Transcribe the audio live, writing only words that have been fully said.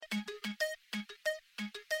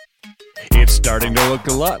It's starting to look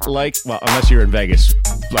a lot like, well, unless you're in Vegas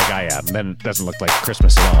like I am, then it doesn't look like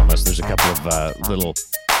Christmas at all unless there's a couple of little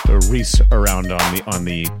wreaths around on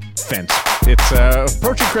the fence. It's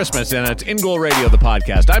approaching Christmas, and it's In Goal Radio, the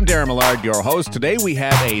podcast. I'm Darren Millard, your host. Today we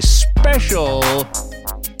have a special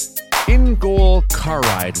In Goal car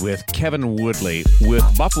ride with Kevin Woodley with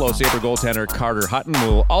Buffalo Sabre goaltender Carter Hutton.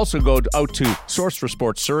 We'll also go out to Source for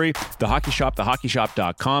Sports Surrey, the Hockey Shop,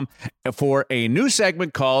 thehockeyshop.com, for a new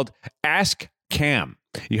segment called Ask Cam.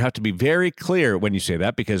 You have to be very clear when you say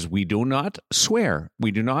that because we do not swear.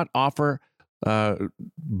 We do not offer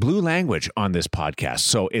blue language on this podcast.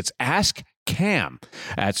 So it's Ask Cam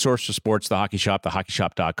at Source for Sports, the Hockey Shop,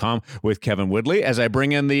 thehockeyshop.com with Kevin Woodley as I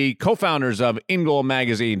bring in the co-founders of In Goal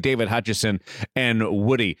Magazine, David Hutchison and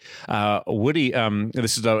Woody. Woody,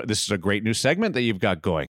 this is a great new segment that you've got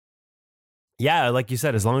going. Yeah, like you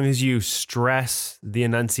said, as long as you stress the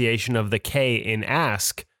enunciation of the K in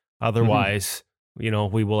ask, otherwise, we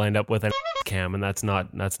will end up with an Cam, and that's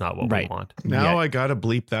not what we want. Now I got to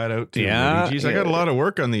bleep that out too. Yeah. Woody. Jeez, I got a lot of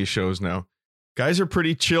work on these shows now. Guys are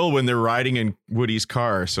pretty chill when they're riding in Woody's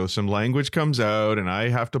car, so some language comes out, and I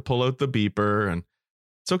have to pull out the beeper, and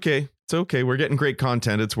it's okay. It's okay. We're getting great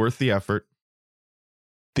content. It's worth the effort.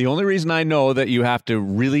 The only reason I know that you have to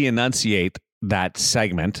really enunciate that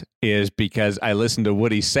segment is because I listened to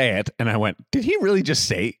Woody say it, and I went, did he really just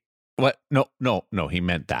say what? No, he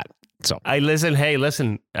meant that. So I listen. Hey,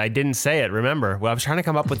 listen! I didn't say it. Remember, I was trying to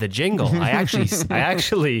come up with a jingle. I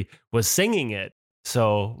actually was singing it.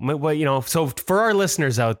 So, so for our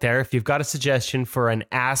listeners out there, if you've got a suggestion for an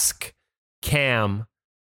Ask Cam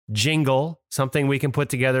jingle, something we can put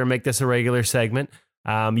together and make this a regular segment.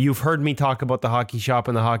 You've heard me talk about the Hockey Shop,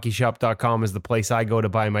 and thehockeyshop.com is the place I go to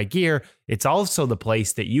buy my gear. It's also the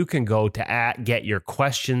place that you can go to get your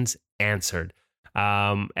questions answered.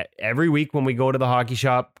 Every week when we go to the Hockey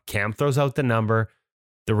Shop, Cam throws out the number.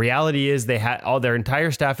 The reality is they had all their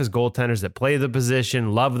entire staff is goaltenders that play the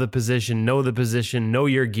position, love the position, know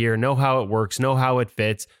your gear, know how it works, know how it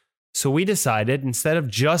fits. So we decided, instead of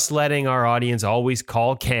just letting our audience always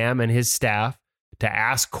call Cam and his staff to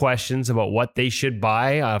ask questions about what they should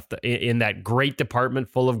buy in that great department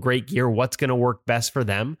full of great gear, what's going to work best for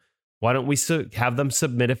them, why don't we have them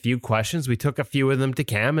submit a few questions? We took a few of them to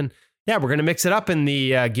Cam, and yeah, we're going to mix it up in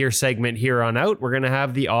the gear segment here on out. We're going to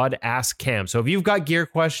have the odd Ask Cam. So if you've got gear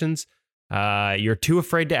questions, you're too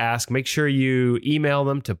afraid to ask, make sure you email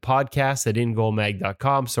them to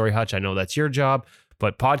podcast@ingoalmag.com. Sorry, Hutch, I know that's your job,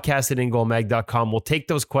 but podcast@ingoalmag.com. We'll take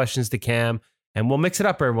those questions to Cam, and we'll mix it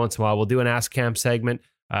up every once in a while. We'll do an Ask Cam segment.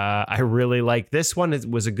 I really like this one. It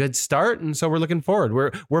was a good start, and so we're looking forward.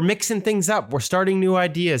 We're mixing things up. We're starting new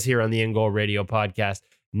ideas here on the In Goal Radio podcast.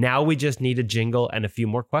 Now we just need a jingle and a few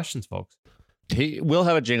more questions, folks. We'll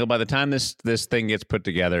have a jingle. By the time this thing gets put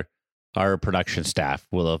together, our production staff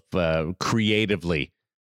will have creatively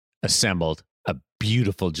assembled a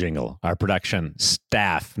beautiful jingle. Our production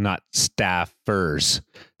staff, not staffers,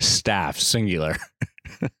 staff, singular.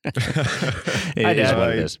 It is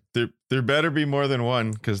what it is. There better be more than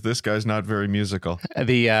one, because this guy's not very musical.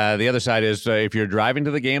 The other side is if you're driving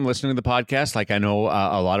to the game, listening to the podcast, like I know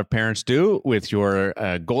a lot of parents do with your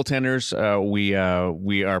goaltenders,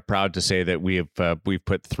 we are proud to say that we've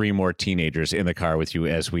put 3 more teenagers in the car with you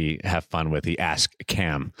as we have fun with the Ask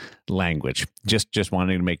Cam language. Just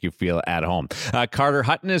wanting to make you feel at home. Carter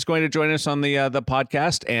Hutton is going to join us on the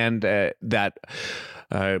podcast, and that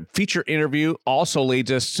feature interview also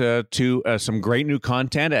leads us to some great new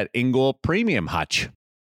content at In Goal Premium, Hutch.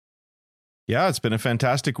 Yeah, it's been a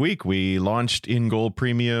fantastic week. We launched In Goal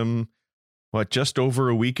Premium, just over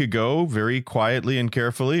a week ago, very quietly and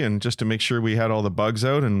carefully, and just to make sure we had all the bugs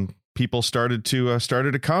out, and people started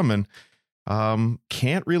to come. And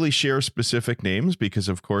can't really share specific names because,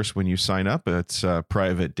 of course, when you sign up, it's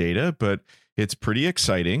private data, but it's pretty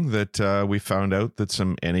exciting that we found out that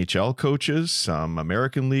some NHL coaches, some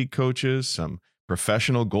American League coaches, some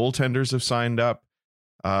professional goaltenders have signed up.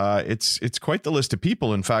 It's quite the list of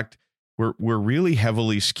people. In fact, we're really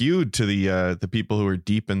heavily skewed to the people who are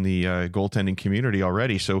deep in the goaltending community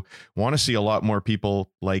already. So want to see a lot more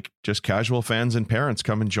people, like just casual fans and parents,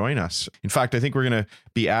 come and join us. In fact, I think we're going to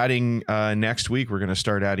be adding next week. We're going to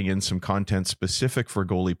start adding in some content specific for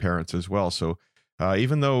goalie parents as well. So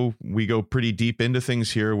even though we go pretty deep into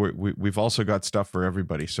things here, we've also got stuff for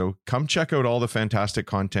everybody. So come check out all the fantastic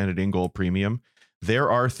content at In Goal Premium.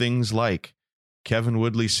 There are things like Kevin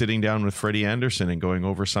Woodley sitting down with Freddie Anderson and going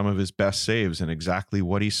over some of his best saves and exactly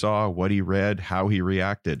what he saw, what he read, how he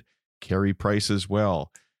reacted. Carey Price as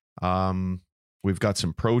well. We've got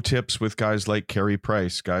some pro tips with guys like Carey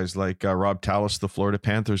Price, guys like Rob Tallis, the Florida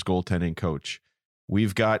Panthers goaltending coach.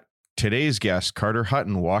 We've got today's guest, Carter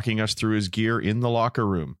Hutton, walking us through his gear in the locker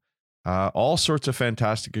room. All sorts of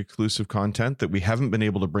fantastic exclusive content that we haven't been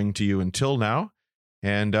able to bring to you until now.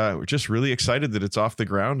 And we're just really excited that it's off the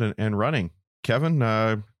ground and running. Kevin,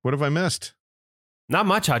 what have I missed? Not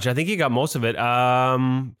much, Hutch. I think you got most of it.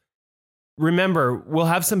 Remember, we'll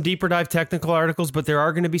have some deeper dive technical articles, but there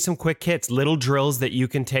are going to be some quick hits, little drills that you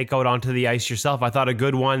can take out onto the ice yourself. I thought a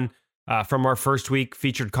good one from our first week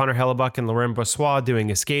featured Connor Hellebuck and Laurent Brossoit doing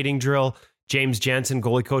a skating drill. James Jensen,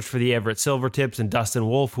 goalie coach for the Everett Silvertips, and Dustin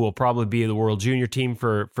Wolf, who will probably be the World Junior team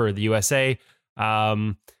for the USA,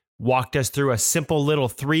 walked us through a simple little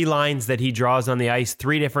 3 lines that he draws on the ice,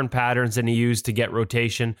 3 different patterns that he used to get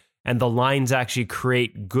rotation. And the lines actually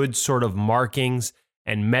create good sort of markings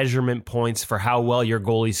and measurement points for how well your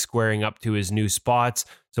goalie's squaring up to his new spots.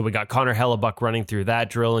 So we got Connor Hellebuck running through that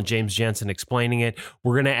drill and James Jensen explaining it.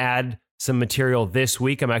 We're going to add some material this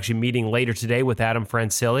week. I'm actually meeting later today with Adam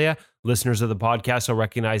Francilia. Listeners of the podcast will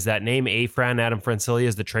recognize that name. Adam Francilia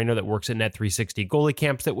is the trainer that works at Net360 goalie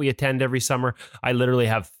camps that we attend every summer. I literally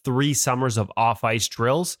have 3 summers of off-ice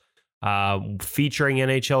drills featuring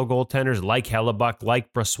NHL goaltenders like Hellebuck,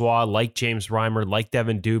 like Brossoit, like James Reimer, like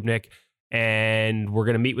Devin Dubnyk. And we're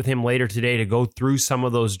going to meet with him later today to go through some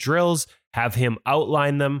of those drills, have him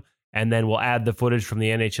outline them, and then we'll add the footage from the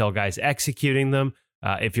NHL guys executing them.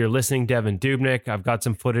 If you're listening, Devin Dubnyk, I've got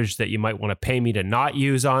some footage that you might want to pay me to not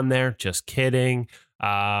use on there. Just kidding.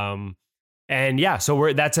 And yeah,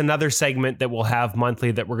 so that's another segment that we'll have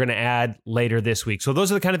monthly that we're going to add later this week. So those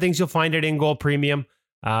are the kind of things you'll find at In Goal Premium.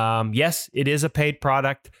 Yes, it is a paid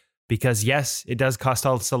product. Because yes, it does cost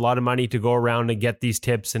us a lot of money to go around and get these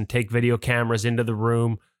tips and take video cameras into the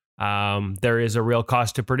room. There is a real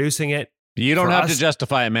cost to producing it. You don't have to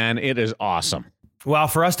justify it, man. It is awesome. Well,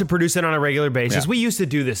 for us to produce it on a regular basis, we used to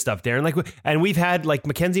do this stuff, Darren. And we've had, like,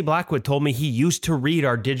 Mackenzie Blackwood told me he used to read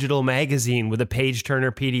our digital magazine with a page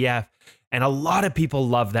turner PDF. And a lot of people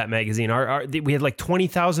love that magazine. We had like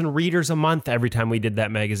 20,000 readers a month every time we did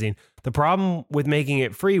that magazine. The problem with making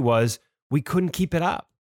it free was we couldn't keep it up,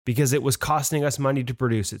 because it was costing us money to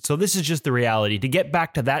produce it. So this is just the reality. To get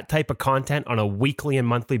back to that type of content on a weekly and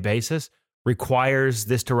monthly basis requires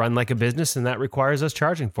this to run like a business, and that requires us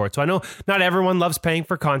charging for it. So I know not everyone loves paying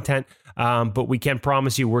for content, but we can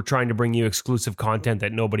promise you we're trying to bring you exclusive content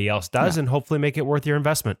that nobody else does, and hopefully make it worth your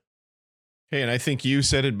investment. Hey, and I think you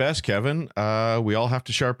said it best, Kevin. We all have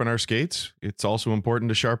to sharpen our skates. It's also important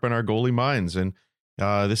to sharpen our goalie minds. And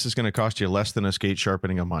this is going to cost you less than a skate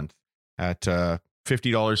sharpening a month at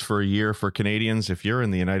 $50 for a year for Canadians. If you're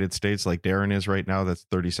in the United States like Darren is right now, that's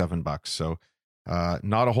 $37. So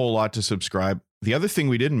not a whole lot to subscribe. The other thing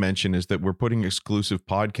we didn't mention is that we're putting exclusive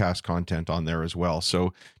podcast content on there as well.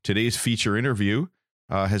 So today's feature interview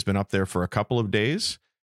has been up there for a couple of days,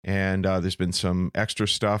 and there's been some extra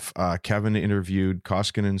stuff. Kevin interviewed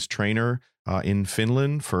Koskinen's trainer in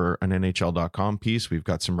Finland for an NHL.com piece. We've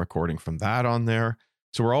got some recording from that on there.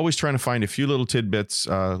 So we're always trying to find a few little tidbits,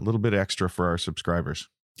 a little bit extra for our subscribers.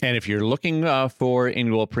 And if you're looking for In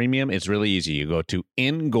Goal Premium, it's really easy. You go to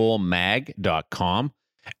ingoalmag.com,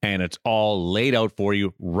 and it's all laid out for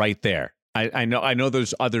you right there. I know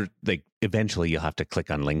there's other, like, eventually you'll have to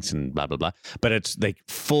click on links and blah, blah, blah. But it's like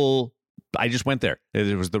full. I just went there.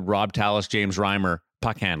 It was the Rob Tallis, James Reimer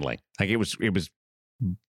puck handling. Like it was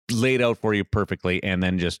laid out for you perfectly. And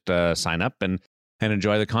then just sign up and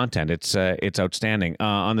enjoy the content. It's outstanding.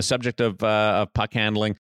 On the subject of puck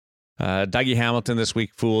handling, Dougie Hamilton this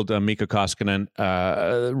week fooled Mikko Koskinen.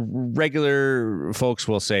 Regular folks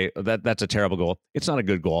will say that's a terrible goal. It's not a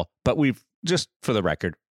good goal, but just for the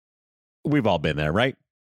record, we've all been there, right?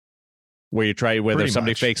 Where you try, whether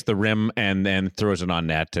somebody fakes the rim and then throws it on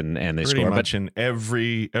net and they score. Pretty much, and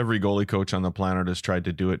every goalie coach on the planet has tried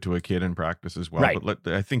to do it to a kid in practice as well. Right. But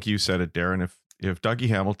I think you said it, Darren. If Dougie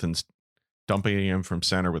Hamilton's dumping him from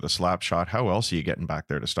center with a slap shot, how else are you getting back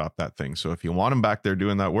there to stop that thing? So if you want him back there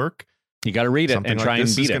doing that work, you got to read it and try and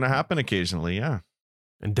beat it. This is going to happen occasionally, yeah.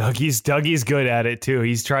 And Dougie's good at it too.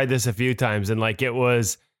 He's tried this a few times, and like it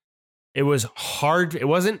was hard. It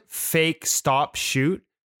wasn't fake stop shoot.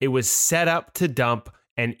 It was set up to dump,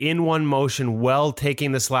 and in one motion, while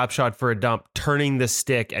taking the slap shot for a dump, turning the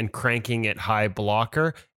stick and cranking it high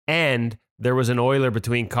blocker. And there was an Oiler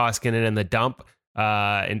between Koskinen and the dump,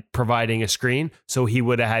 and providing a screen, so he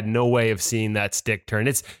would have had no way of seeing that stick turn.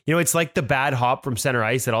 It's like the bad hop from center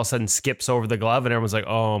ice that all of a sudden skips over the glove, and everyone's like,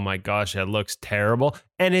 "Oh my gosh, that looks terrible."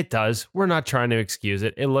 And it does. We're not trying to excuse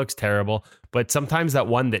it. It looks terrible, but sometimes that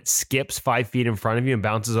one that skips 5 feet in front of you and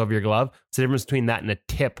bounces over your glove, it's the difference between that and a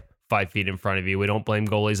tip 5 feet in front of you. We don't blame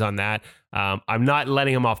goalies on that. I'm not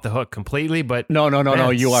letting him off the hook completely, but No,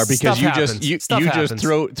 man, you are, because stuff you happens. just Stuff just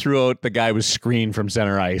happens. threw out the guy was screened from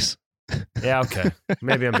center ice. Yeah, okay.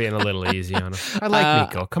 Maybe I'm being a little easy on him. I like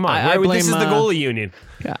Nico. Come on, I this is blame, the goalie union.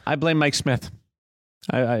 Yeah, I blame Mike Smith.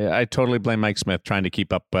 I totally blame Mike Smith trying to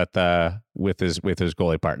keep up with his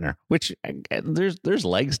goalie partner. Which there's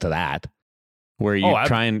legs to that, where you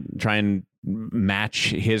try and match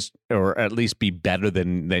his, or at least be better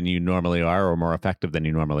than you normally are, or more effective than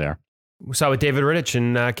you normally are. We saw with David Rittich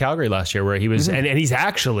in Calgary last year, where he was, and he's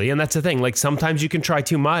actually, and that's the thing, like sometimes you can try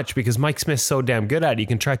too much because Mike Smith's so damn good at it. You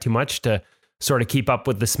can try too much to sort of keep up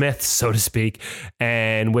with the Smiths, so to speak.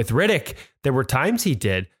 And with Rittich, there were times he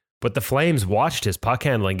did, but the Flames watched his puck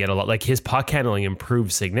handling get a lot, like his puck handling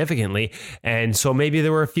improved significantly. And so maybe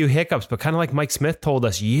there were a few hiccups, but kind of like Mike Smith told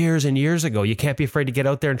us years and years ago, you can't be afraid to get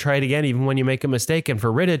out there and try it again, even when you make a mistake. And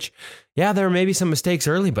for Rittich, yeah, there were maybe some mistakes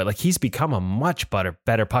early, but like he's become a much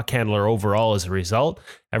better puck handler overall as a result.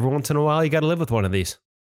 Every once in a while, you got to live with one of these.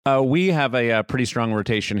 We have a pretty strong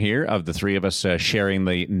rotation here of the three of us sharing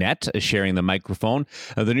the net, sharing the microphone.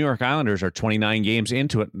 The New York Islanders are 29 games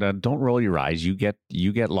into it. Don't roll your eyes. You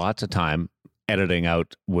get lots of time editing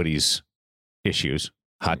out Woody's issues.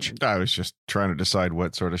 Hutch. I was just trying to decide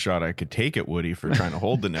what sort of shot I could take at Woody for trying to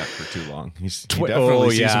hold the net for too long. He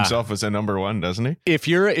definitely sees himself as a number one, doesn't he? If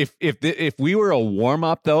we were a warm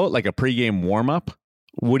up though, like a pregame warm up,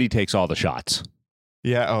 Woody takes all the shots.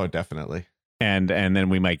 Yeah. Oh, definitely. And then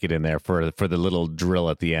we might get in there for the little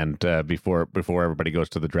drill at the end before everybody goes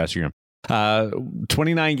to the dressing room.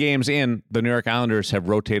 29 games in, the New York Islanders have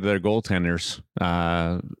rotated their goaltenders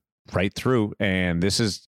right through, and this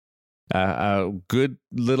is a good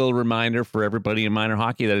little reminder for everybody in minor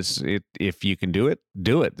hockey that if you can do it,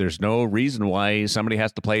 do it. There's no reason why somebody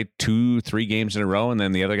has to play 2-3 games in a row and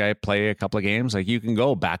then the other guy play a couple of games. Like, you can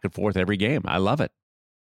go back and forth every game. I love it.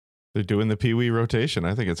 They're doing the Pee Wee rotation.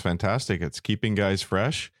 I think it's fantastic. It's keeping guys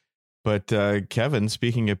fresh. But Kevin,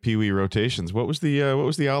 speaking of Pee Wee rotations, what was the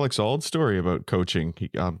Alex Auld story about coaching?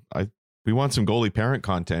 We want some goalie parent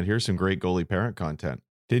content. Here's some great goalie parent content.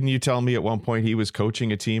 Didn't you tell me at one point he was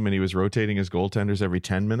coaching a team and he was rotating his goaltenders every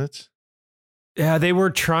 10 minutes? Yeah, they were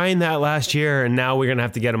trying that last year, and now we're going to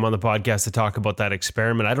have to get him on the podcast to talk about that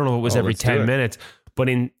experiment. I don't know if it was every 10 minutes, but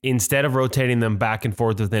instead of rotating them back and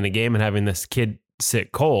forth within a game and having this kid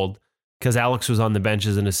sit cold, because Alex was on the bench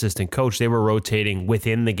as an assistant coach, they were rotating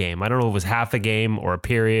within the game. I don't know if it was half a game or a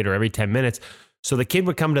period or every 10 minutes. So the kid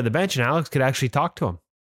would come to the bench and Alex could actually talk to him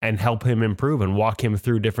and help him improve and walk him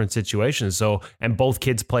through different situations. And both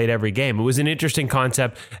kids played every game. It was an interesting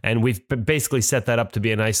concept, and we've basically set that up to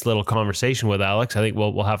be a nice little conversation with Alex. I think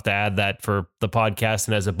we'll have to add that for the podcast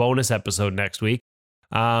and as a bonus episode next week.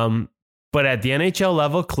 But at the NHL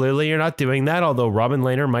level, clearly you're not doing that, although Robin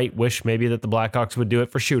Lehner might wish maybe that the Blackhawks would do it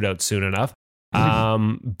for shootouts soon enough.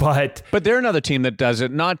 But they're another team that does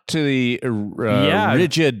it, not to the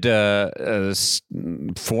rigid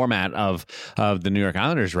format of the New York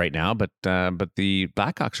Islanders right now, but the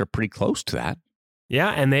Blackhawks are pretty close to that.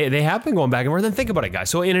 Yeah, and they have been going back and forth. And think about it, guys.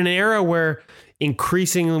 So in an era where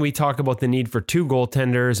increasingly we talk about the need for two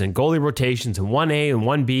goaltenders and goalie rotations and 1A and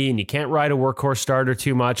 1B, and you can't ride a workhorse starter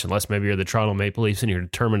too much unless maybe you're the Toronto Maple Leafs and you're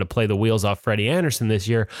determined to play the wheels off Freddie Anderson this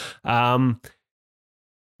year.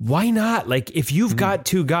 Why not? Like, if you've got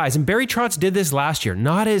two guys, and Barry Trotz did this last year,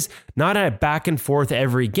 not a back and forth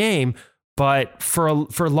every game, but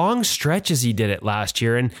for long stretches he did it last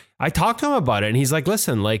year. And I talked to him about it, and he's like,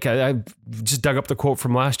 listen, like, I just dug up the quote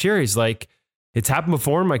from last year. He's like, it's happened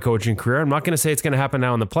before in my coaching career. I'm not going to say it's going to happen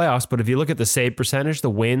now in the playoffs, but if you look at the save percentage, the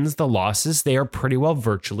wins, the losses, they are pretty well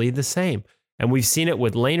virtually the same. And we've seen it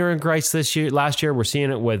with Lehner and Greiss last year. We're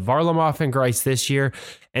seeing it with Varlamov and Greiss this year.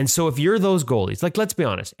 And so if you're those goalies, like, let's be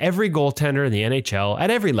honest, every goaltender in the NHL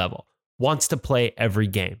at every level wants to play every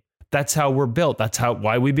game. That's how we're built. That's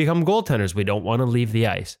why we become goaltenders. We don't want to leave the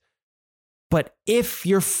ice. But if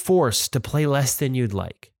you're forced to play less than you'd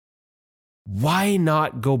like, why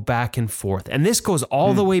not go back and forth? And this goes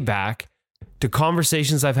all the way back to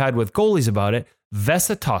conversations I've had with goalies about it.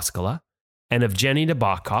 Vesa Toskala and Evgeny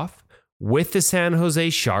Nabokov with the San Jose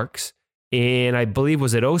Sharks in, I believe,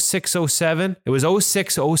 was it 06-07? It was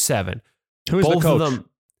 06-07. Who's the coach? Both of them,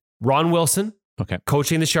 Ron Wilson,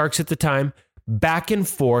 coaching the Sharks at the time, back and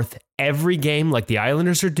forth every game like the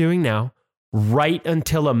Islanders are doing now, right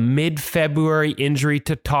until a mid-February injury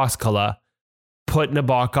to Toskala put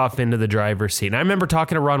Nabokov into the driver's seat. And I remember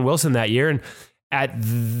talking to Ron Wilson that year, and at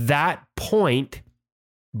that point,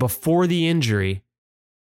 before the injury,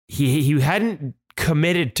 he hadn't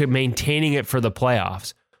committed to maintaining it for the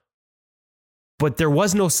playoffs, but there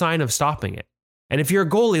was no sign of stopping it. And if you're a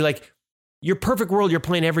goalie, like, your perfect world, you're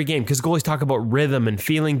playing every game because goalies talk about rhythm and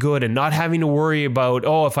feeling good and not having to worry about,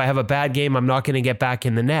 oh, if I have a bad game, I'm not going to get back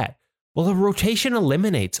in the net. Well, the rotation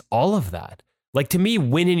eliminates all of that. Like, to me,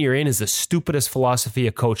 winning you're in is the stupidest philosophy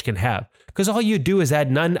a coach can have, because all you do is add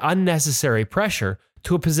unnecessary pressure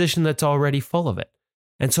to a position that's already full of it.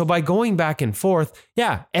 And so by going back and forth,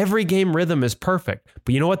 yeah, every game rhythm is perfect.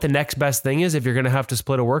 But you know what the next best thing is if you're going to have to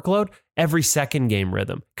split a workload? Every second game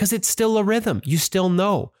rhythm, because it's still a rhythm. You still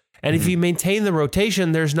know. And if you maintain the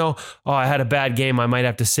rotation, there's no, oh, I had a bad game, I might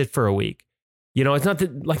have to sit for a week. You know, it's not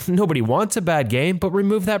that, like, nobody wants a bad game, but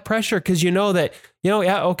remove that pressure, because you know that,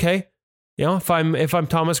 yeah, okay. If I'm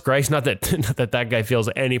Thomas Greiss, not that that guy feels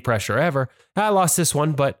any pressure ever. I lost this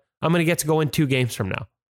one, but I'm going to get to go in 2 games from now.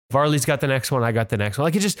 Varley's got the next one, I got the next one.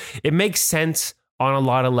 Like, it makes sense on a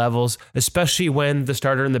lot of levels, especially when the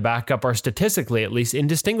starter and the backup are statistically at least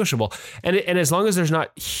indistinguishable. And as long as there's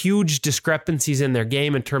not huge discrepancies in their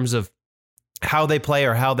game in terms of how they play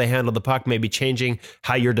or how they handle the puck, maybe changing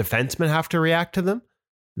how your defensemen have to react to them,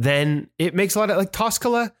 then it makes a lot of, like,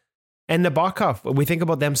 Toskala and Nabokov, we think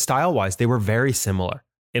about them style-wise, they were very similar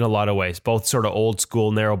in a lot of ways, both sort of old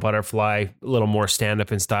school, narrow butterfly, a little more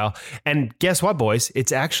stand-up in style. And guess what, boys?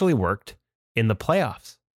 It's actually worked in the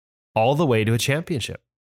playoffs all the way to a championship.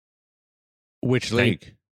 Which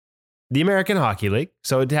league? The American Hockey League.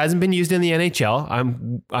 So it hasn't been used in the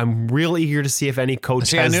NHL. I'm real eager to see if any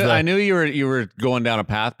coach has. I knew you were going down a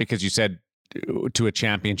path because you said to a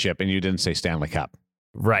championship and you didn't say Stanley Cup.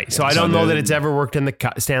 Right. So I don't know that it's ever worked in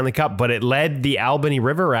the Stanley Cup, but it led the Albany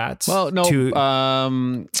River Rats. Well, no,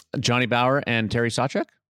 Johnny Bauer and Terry Sawchuk?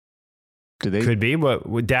 Could be,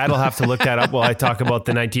 but Dad will have to look that up while I talk about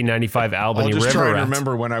the 1995 Albany River Rats. I'll just try and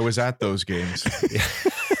remember when I was at those games.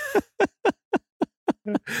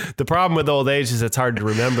 The problem with old age is it's hard to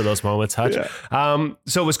remember those moments, Hutch. Yeah.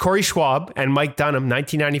 So it was Corey Schwab and Mike Dunham,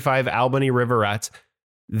 1995 Albany River Rats.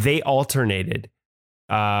 They alternated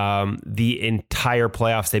the entire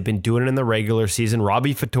playoffs. They've been doing it in the regular season.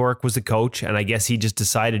 Robbie Fatorik was the coach, and I guess he just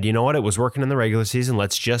decided, you know what, it was working in the regular season.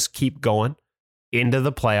 Let's just keep going into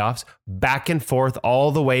the playoffs, back and forth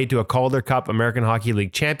all the way to a Calder Cup American Hockey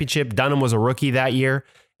League championship. Dunham was a rookie that year.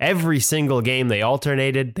 Every single game they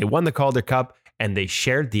alternated. They won the Calder Cup, and they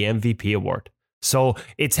shared the MVP award. So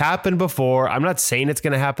it's happened before. I'm not saying it's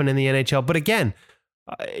going to happen in the NHL, but again,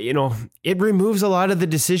 it removes a lot of the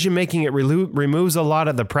decision making. It removes a lot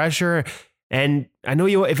of the pressure. And I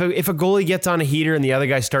know if a goalie gets on a heater and the other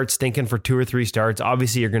guy starts stinking for 2 or 3 starts,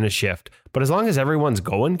 obviously you're going to shift. But as long as everyone's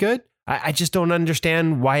going good, I just don't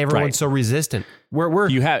understand why everyone's so resistant.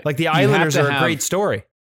 Like the Islanders are a great story.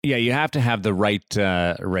 Yeah, you have to have the right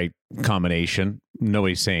combination.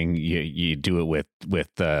 Nobody's saying you do it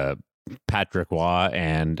with Patrick Waugh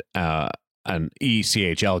and an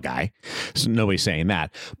ECHL guy. So nobody's saying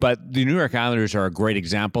that. But the New York Islanders are a great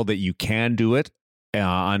example that you can do it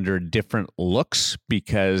under different looks,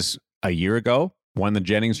 because a year ago won the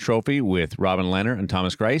Jennings Trophy with Robin Lehner and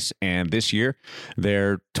Thomas Greiss, and this year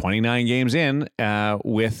they're 29 games in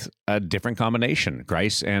with a different combination,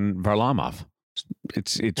 Greiss and Varlamov.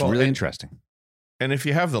 It's really interesting. And if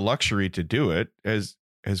you have the luxury to do it, as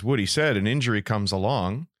Woody said, an injury comes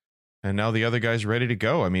along, and now the other guy's ready to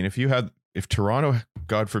go. I mean, if Toronto,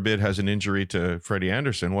 God forbid, has an injury to Freddie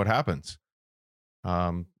Anderson, what happens?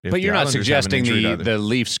 But you're not suggesting the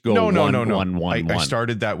Leafs go no. 1-1-1-1. I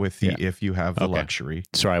started that with the if you have the luxury.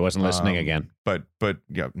 Sorry, I wasn't listening again. But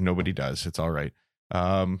yeah, nobody does. It's all right.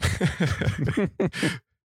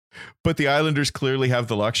 But the Islanders clearly have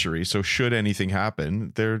the luxury. So should anything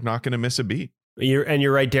happen, they're not going to miss a beat.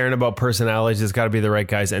 You're right, Darren, about personalities. It's got to be the right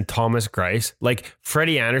guys. And Thomas Greiss, like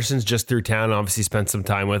Freddie Anderson's just through town, obviously spent some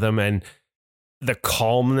time with him, and the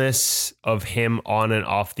calmness of him on and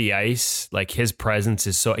off the ice, like his presence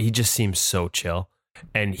he just seems so chill,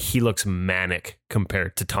 and he looks manic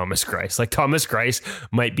compared to Thomas Greiss. Like Thomas Greiss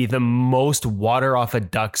might be the most water off a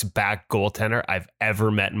duck's back goaltender I've ever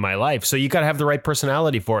met in my life. So you got to have the right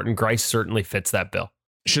personality for it, and Greiss certainly fits that bill.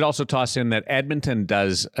 Should also toss in that Edmonton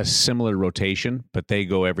does a similar rotation, but they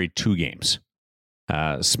go every 2 games.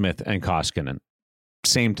 Smith and Koskinen.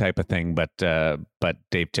 Same type of thing, but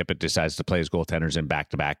Dave Tippett decides to play his goaltenders in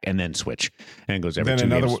back-to-back and then switch and goes every 2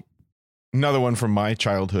 games. Another one from my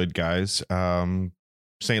childhood, guys.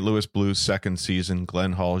 St. Louis Blues second season,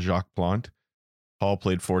 Glenn Hall, Jacques Plante. Hall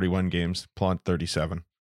played 41 games, Plante 37.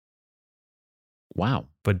 Wow.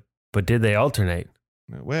 But did they alternate?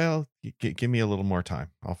 Well, give me a little more time.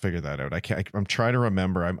 I'll figure that out. I'm trying to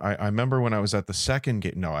remember. I remember when I was at the second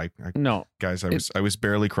game. No, guys, I was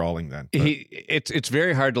barely crawling then. It's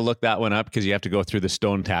very hard to look that one up because you have to go through the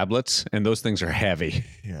stone tablets, and those things are heavy.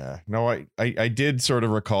 Yeah. No, I did sort of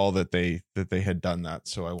recall that they had done that,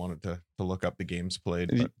 so I wanted to look up the games played.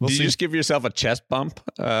 But Did you just give yourself a chest bump,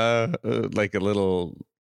 like a little?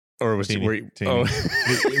 Or was teeny.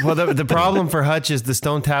 Well, the problem for Hutch is the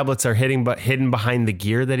stone tablets are hidden behind the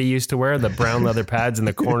gear that he used to wear, the brown leather pads in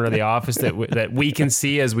the corner of the office that we can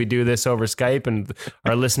see as we do this over Skype, and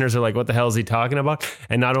our listeners are like, "What the hell is he talking about?"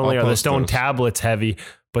 And not only are the stone tablets heavy,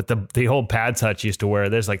 but the old pads Hutch used to wear,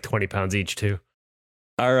 there's like 20 pounds each too.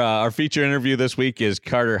 Our feature interview this week is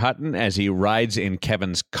Carter Hutton as he rides in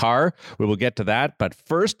Kevin's car. We will get to that, but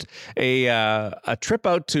first, a trip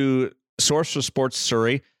out to Source for Sports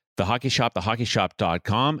Surrey. The Hockey Shop,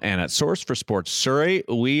 thehockeyshop.com. And at Source for Sports Surrey,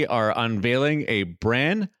 we are unveiling a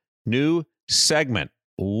brand new segment.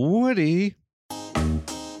 Woody.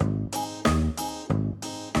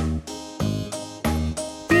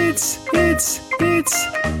 It's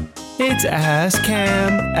Ask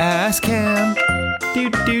Cam. Do,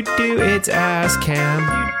 it's Ask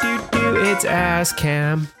Cam. Do, it's Ask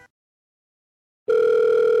Cam.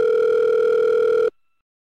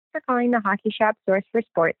 For calling the Hockey Shop Source for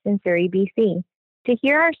Sports in Surrey, BC. To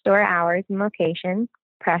hear our store hours and location,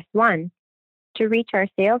 press 1. To reach our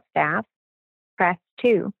sales staff, press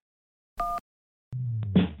 2.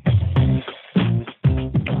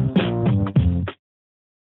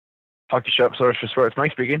 Hockey Shop Source for Sports,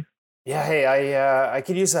 Mike speaking. Yeah, hey, I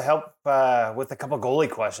could use a help with a couple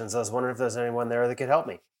goalie questions. I was wondering if there's anyone there that could help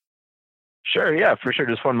me. Sure, yeah, for sure.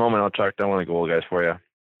 Just one moment. I'll track down one of the goal guys for you.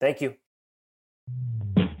 Thank you.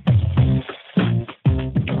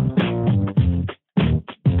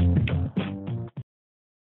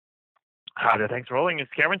 Hi there, thanks for holding. It's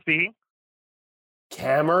Cameron speaking.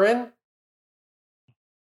 Cameron?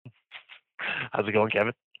 How's it going,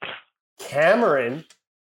 Kevin? Cameron?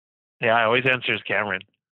 Yeah, I always answer as Cameron.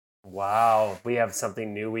 Wow, we have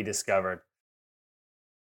something new we discovered.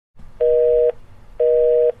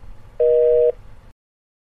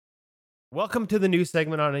 Welcome to the new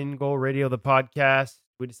segment on In Goal Radio, the podcast.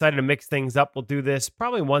 We decided to mix things up. We'll do this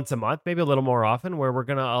probably once a month, maybe a little more often, where we're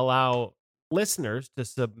going to allow listeners to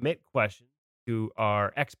submit questions to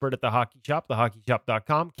our expert at the Hockey Shop,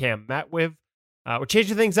 thehockeyshop.com, Cam Matwiv. We're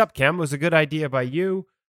changing things up, Cam. It was a good idea by you.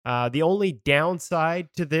 The only downside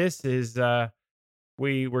to this is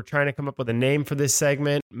we were trying to come up with a name for this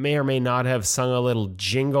segment. May or may not have sung a little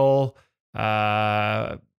jingle.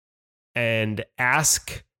 And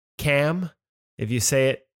Ask Cam, if you say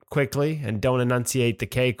it quickly and don't enunciate the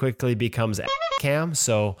K quickly, becomes Cam.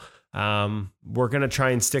 So we're going to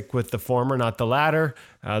try and stick with the former, not the latter.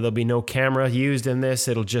 There'll be no camera used in this.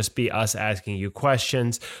 It'll just be us asking you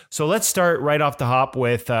questions. So let's start right off the hop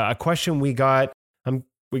with a question we got.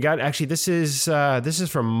 Actually, this is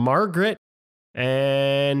from Margaret,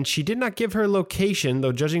 and she did not give her location,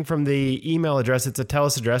 though judging from the email address, it's a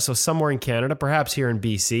TELUS address, so somewhere in Canada, perhaps here in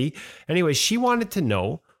BC. Anyway, she wanted to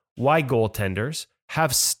know why goaltenders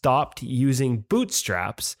have stopped using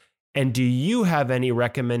bootstraps. And do you have any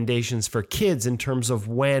recommendations for kids in terms of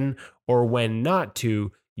when or when not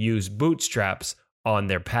to use bootstraps on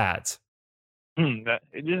their pads? It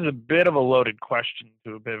is a bit of a loaded question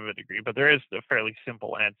to a bit of a degree, but there is a fairly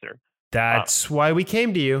simple answer. That's why we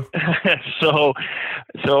came to you. So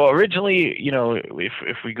originally,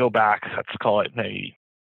 if we go back, let's call it maybe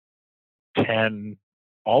 10,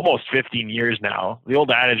 almost 15 years now, the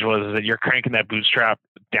old adage was that you're cranking that bootstrap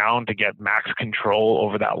down to get max control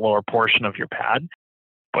over that lower portion of your pad.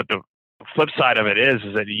 But the flip side of it is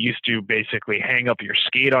that you used to basically hang up your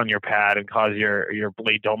skate on your pad and cause your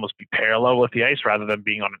blade to almost be parallel with the ice rather than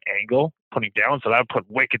being on an angle, putting down. So that would put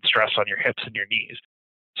wicked stress on your hips and your knees.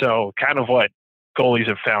 So kind of what goalies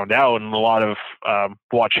have found out, and a lot of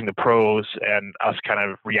watching the pros and us kind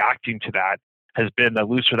of reacting to that, has been the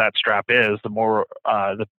looser that strap is, the more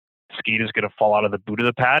the skate is going to fall out of the boot of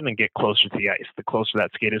the pad and get closer to the ice. The closer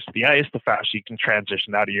that skate is to the ice, the faster you can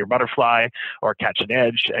transition out of your butterfly or catch an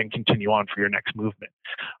edge and continue on for your next movement.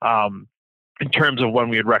 In terms of when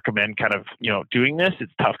we would recommend kind of, doing this,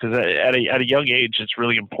 it's tough because at a young age, it's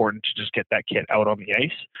really important to just get that kid out on the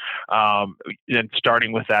ice. And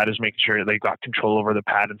starting with that is making sure they've got control over the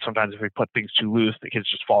pad. And sometimes if we put things too loose, the kid's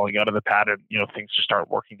just falling out of the pad and, things just start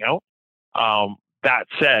working out. That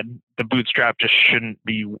said, the bootstrap just shouldn't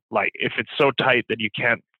be if it's so tight that you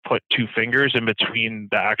can't put two fingers in between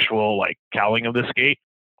the actual cowling of the skate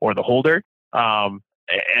or the holder,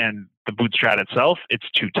 and the bootstrap itself,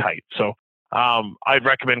 it's too tight. So I'd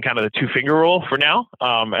recommend kind of the 2-finger rule for now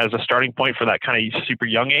as a starting point for that kind of super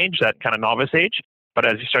young age, that kind of novice age. But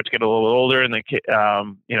as you start to get a little bit older and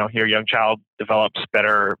your young child develops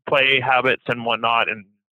better play habits and whatnot and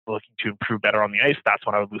looking to improve better on the ice, that's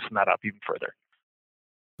when I would loosen that up even further.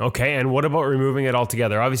 Okay, and what about removing it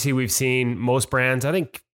altogether? Obviously, we've seen most brands, I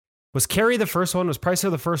think, was Carey the first one? Was Pricer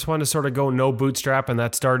the first one to sort of go no bootstrap, and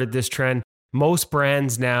that started this trend? Most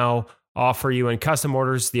brands now offer you in custom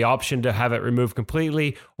orders the option to have it removed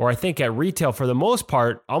completely, or I think at retail, for the most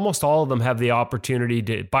part, almost all of them have the opportunity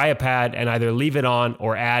to buy a pad and either leave it on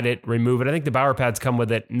or add it, remove it. I think the Bauer pads come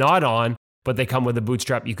with it not on, but they come with a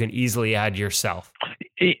bootstrap you can easily add yourself.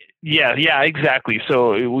 Yeah, exactly.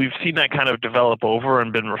 So we've seen that kind of develop over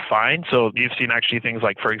and been refined. So you've seen actually things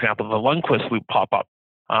like, for example, the Lundqvist loop pop up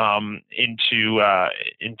into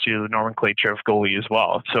the nomenclature of goalie as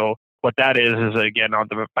well. So what that is again on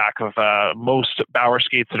the back of most Bauer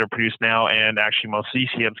skates that are produced now, and actually most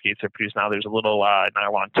ECM skates that are produced now, there's a little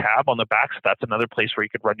nylon tab on the back. So that's another place where you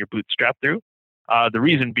could run your bootstrap through. The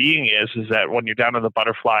reason being is that when you're down on the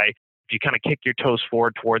butterfly, if you kind of kick your toes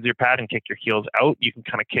forward towards your pad and kick your heels out, you can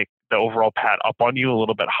kind of kick the overall pad up on you a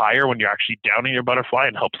little bit higher when you're actually down in your butterfly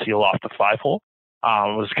and help seal off the 5-hole.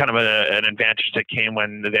 It was kind of an advantage that came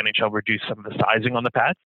when the NHL reduced some of the sizing on the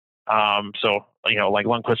pad. So, like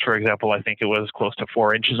Lundqvist, for example, I think it was close to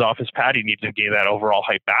 4 inches off his pad. He needed to gain that overall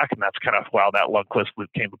height back, and that's kind of how that Lundqvist loop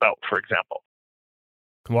came about, for example.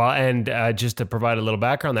 Well, and just to provide a little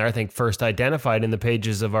background there, I think first identified in the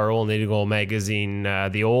pages of our old Native Goal magazine,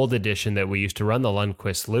 the old edition that we used to run, the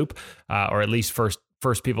Lundqvist loop, or at least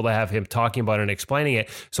first people to have him talking about it and explaining it.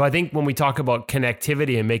 So I think when we talk about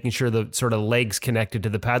connectivity and making sure the sort of legs connected to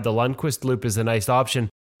the pad, the Lundqvist loop is a nice option.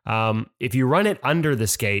 If you run it under the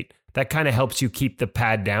skate, that kind of helps you keep the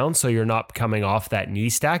pad down so you're not coming off that knee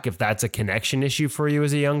stack if that's a connection issue for you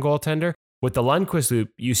as a young goaltender. With the Lundqvist loop,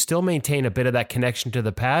 you still maintain a bit of that connection to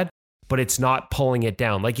the pad, but it's not pulling it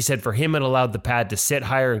down. Like you said, for him, it allowed the pad to sit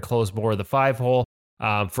higher and close more of the 5-hole.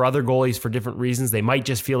 For other goalies, for different reasons, they might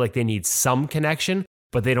just feel like they need some connection,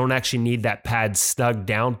 but they don't actually need that pad snug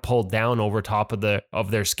down, pulled down over top of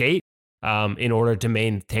their skate in order to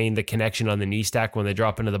maintain the connection on the knee stack when they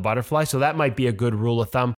drop into the butterfly. So that might be a good rule of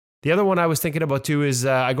thumb. The other one I was thinking about too is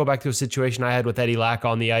I go back to a situation I had with Eddie Lack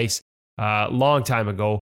on the ice a long time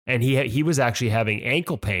ago. And he was actually having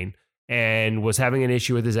ankle pain and was having an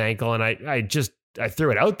issue with his ankle. And I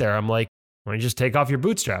threw it out there. I'm like, why don't you just take off your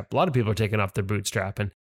bootstrap? A lot of people are taking off their bootstrap.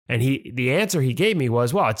 And the answer he gave me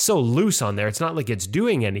was, well, it's so loose on there. It's not like it's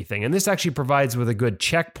doing anything. And this actually provides with a good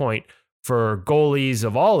checkpoint for goalies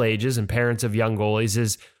of all ages and parents of young goalies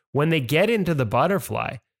is when they get into the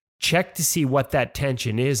butterfly, check to see what that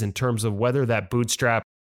tension is in terms of whether that bootstrap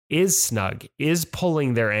is snug, is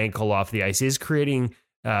pulling their ankle off the ice, is creating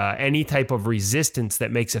any type of resistance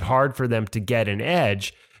that makes it hard for them to get an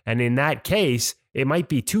edge. And in that case, it might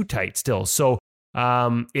be too tight still. So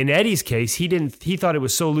in Eddie's case, he thought it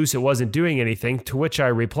was so loose it wasn't doing anything, to which I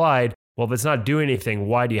replied, well, if it's not doing anything,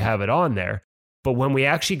 why do you have it on there? But when we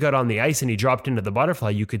actually got on the ice and he dropped into the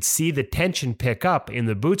butterfly, you could see the tension pick up in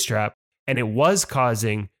the bootstrap, and it was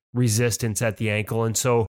causing resistance at the ankle. And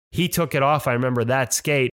so he took it off. I remember that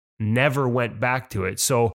skate, never went back to it.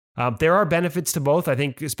 So there are benefits to both. I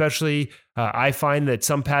think especially I find that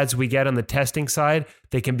some pads we get on the testing side,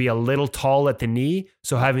 they can be a little tall at the knee.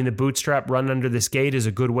 So having the bootstrap run under the skate is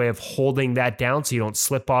a good way of holding that down so you don't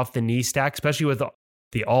slip off the knee stack, especially with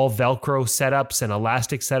the all Velcro setups and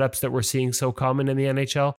elastic setups that we're seeing so common in the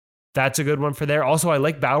NHL. That's a good one for there. Also, I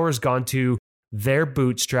like Bauer's gone to their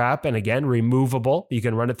bootstrap, and again, removable. You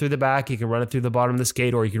can run it through the back, you can run it through the bottom of the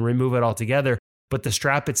skate, or you can remove it altogether. But the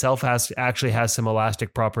strap itself actually has some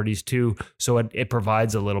elastic properties too, so it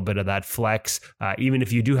provides a little bit of that flex. Even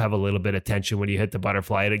if you do have a little bit of tension when you hit the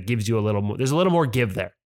butterfly, it gives you a little more. There's a little more give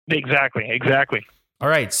there. Exactly. All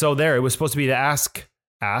right, so there it was supposed to be the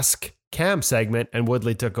Ask Cam segment, and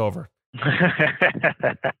Woodley took over.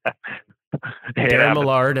 Darren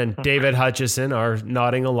Millard and David Hutchison are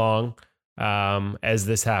nodding along as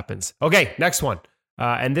this happens. Okay, next one,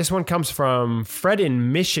 and this one comes from Fred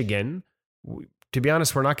in Michigan. To be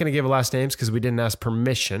honest, we're not going to give last names because we didn't ask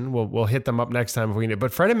permission. We'll hit them up next time if we need.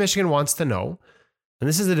 But Fred in Michigan wants to know, and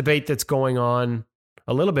this is a debate that's going on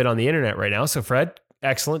a little bit on the internet right now. So Fred,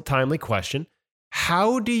 excellent, timely question.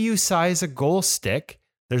 How do you size a goal stick?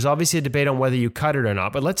 There's obviously a debate on whether you cut it or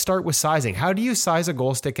not, but let's start with sizing. How do you size a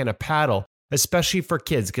goal stick and a paddle, especially for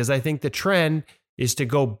kids? Because I think the trend is to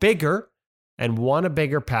go bigger and want a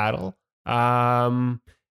bigger paddle.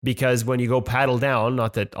 Because when you go paddle down,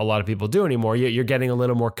 not that a lot of people do anymore, you're getting a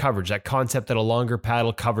little more coverage. That concept that a longer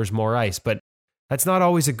paddle covers more ice. But that's not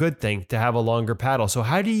always a good thing to have a longer paddle. So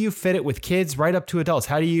how do you fit it with kids right up to adults?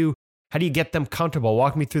 How do you get them comfortable?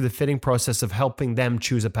 Walk me through the fitting process of helping them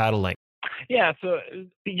choose a paddle length. Yeah, so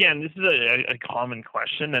again, this is a common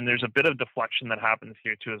question, and there's a bit of deflection that happens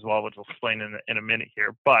here too as well, which I'll explain in a minute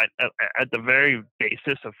here. But at the very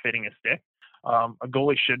basis of fitting a stick, a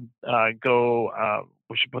goalie should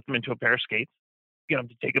we should put them into a pair of skates, get them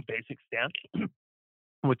to take a basic stance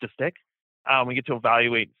with the stick. We get to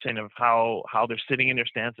evaluate kind of how they're sitting in their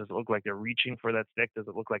stance. Does it look like they're reaching for that stick? Does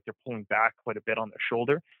it look like they're pulling back quite a bit on their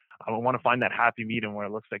shoulder? We want to find that happy medium where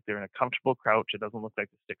it looks like they're in a comfortable crouch. It doesn't look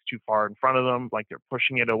like the stick's too far in front of them, like they're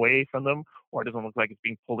pushing it away from them, or it doesn't look like it's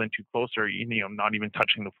being pulled in too close, or not even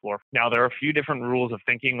touching the floor. Now, there are a few different rules of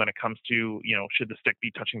thinking when it comes to, should the stick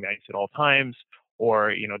be touching the ice at all times,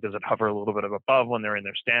 or does it hover a little bit above when they're in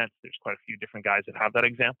their stance? There's quite a few different guys that have that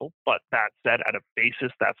example. But that said, at a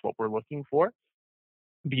basis, that's what we're looking for.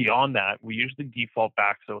 Beyond that, we usually default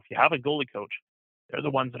back. So if you have a goalie coach, they're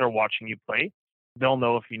the ones that are watching you play. They'll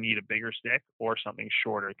know if you need a bigger stick or something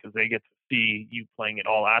shorter because they get to see you playing in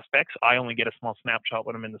all aspects. I only get a small snapshot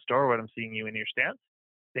when I'm in the store, when I'm seeing you in your stance.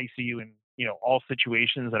 They see you in, all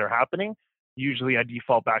situations that are happening. Usually I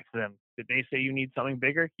default back to them. Did they say you need something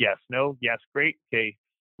bigger? Yes. No. Yes. Great. Okay.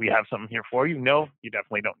 We have something here for you. No, you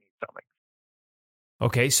definitely don't need something.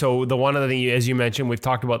 Okay, so the one other thing, as you mentioned, we've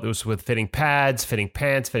talked about this with fitting pads, fitting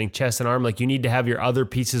pants, fitting chest and arm. Like you need to have your other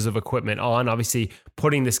pieces of equipment on. Obviously,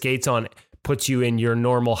 putting the skates on puts you in your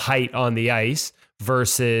normal height on the ice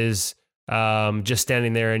versus just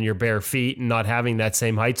standing there in your bare feet and not having that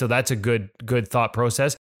same height. So that's a good thought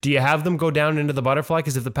process. Do you have them go down into the butterfly?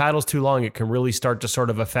 Because if the paddle's too long, it can really start to sort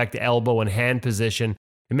of affect elbow and hand position.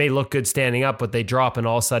 It may look good standing up, but they drop and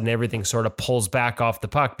all of a sudden everything sort of pulls back off the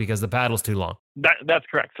puck because the paddle's too long. That's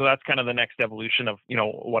correct. So that's kind of the next evolution of,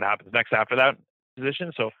 what happens next after that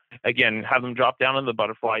position. So again, have them drop down in the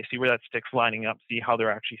butterfly, see where that stick's lining up, see how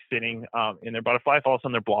they're actually sitting in their butterfly. If all of a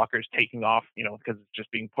sudden their blocker's taking off, because it's just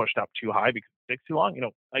being pushed up too high because the stick's too long,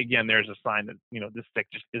 again, there's a sign that, this stick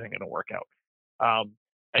just isn't going to work out.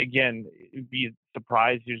 Again, be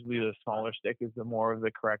surprised. Usually the smaller stick is the more of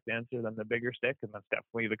the correct answer than the bigger stick. And that's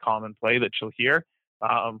definitely the common play that you'll hear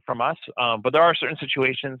from us. But there are certain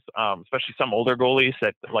situations, especially some older goalies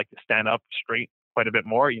that like to stand up straight quite a bit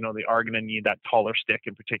more. They are going to need that taller stick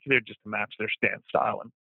in particular just to match their stance style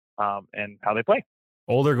and how they play.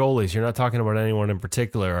 Older goalies, you're not talking about anyone in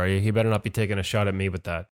particular, are you? You better not be taking a shot at me with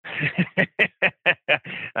that.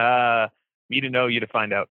 Me to know, you to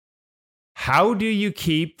find out. How do you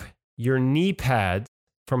keep your knee pads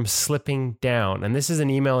from slipping down? And this is an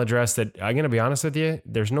email address that I'm going to be honest with you,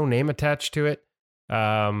 there's no name attached to it.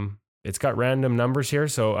 It's got random numbers here,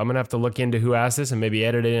 so I'm going to have to look into who asked this and maybe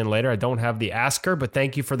edit it in later. I don't have the asker, but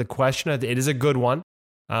thank you for the question. It is a good one.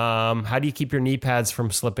 How do you keep your knee pads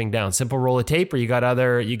from slipping down? Simple roll of tape, or you got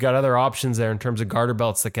other options there in terms of garter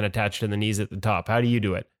belts that can attach to the knees at the top? How do you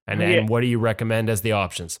do it? And what do you recommend as the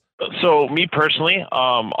options? So me personally,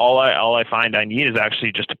 all I find I need is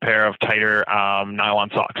actually just a pair of tighter nylon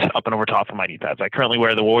socks up and over top of my knee pads. I currently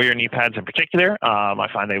wear the Warrior knee pads in particular. I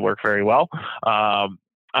find they work very well.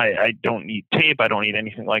 I don't need tape. I don't need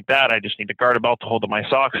anything like that. I just need a garter belt to hold up my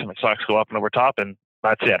socks, and my socks go up and over top, and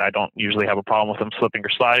that's it. I don't usually have a problem with them slipping or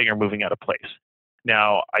sliding or moving out of place.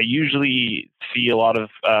 Now, I usually see a lot of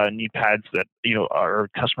knee pads that, are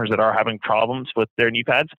customers that are having problems with their knee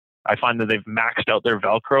pads. I find that they've maxed out their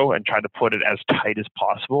Velcro and tried to put it as tight as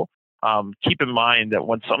possible. Keep in mind that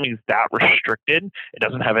when something's that restricted, it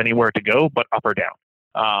doesn't have anywhere to go but up or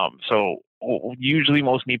down. So usually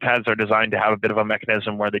most knee pads are designed to have a bit of a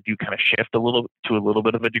mechanism where they do kind of shift a little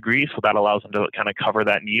bit of a degree. So that allows them to kind of cover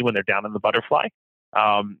that knee when they're down in the butterfly.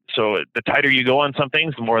 So the tighter you go on some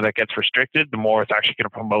things, the more that gets restricted, the more it's actually going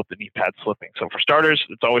to promote the knee pad slipping. So for starters,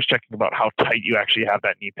 it's always checking about how tight you actually have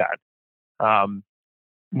that knee pad.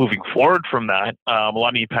 Moving forward from that, a lot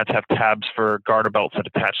of knee pads have tabs for garter belts that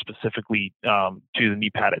attach specifically to the knee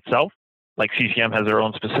pad itself. Like CCM has their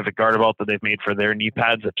own specific garter belt that they've made for their knee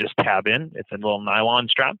pads that just tab in. It's a little nylon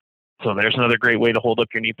strap. So there's another great way to hold up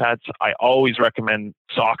your knee pads. I always recommend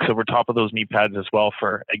socks over top of those knee pads as well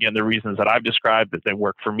for, again, the reasons that I've described that they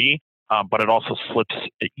work for me, but it also slips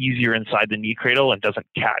easier inside the knee cradle and doesn't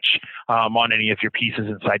catch on any of your pieces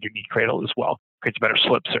inside your knee cradle as well. Creates a better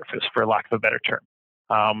slip surface, for lack of a better term.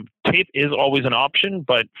 Tape is always an option,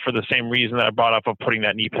 but for the same reason that I brought up of putting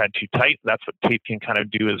that knee pad too tight, that's what tape can kind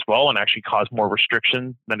of do as well and actually cause more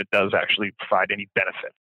restriction than it does actually provide any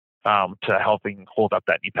benefit to helping hold up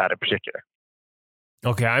that knee pad in particular.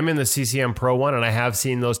 Okay, I'm in the CCM Pro one, and I have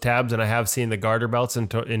seen those tabs, and I have seen the garter belts in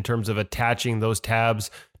terms of attaching those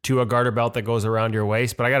tabs to a garter belt that goes around your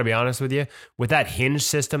waist. But I got to be honest with you, with that hinge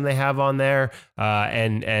system they have on there,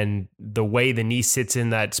 and the way the knee sits in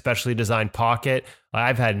that specially designed pocket,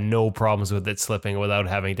 I've had no problems with it slipping without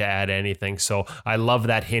having to add anything. So I love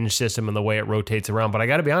that hinge system and the way it rotates around. But I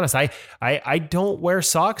got to be honest, I don't wear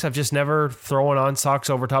socks. I've just never thrown on socks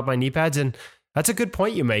over top my knee pads. And that's a good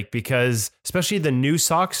point you make, because especially the new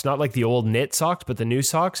socks, not like the old knit socks, but the new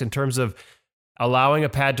socks, in terms of allowing a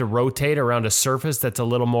pad to rotate around a surface that's a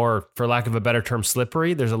little more, for lack of a better term,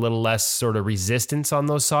 slippery. There's a little less sort of resistance on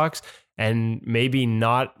those socks. And maybe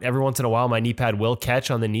not every once in a while, my knee pad will catch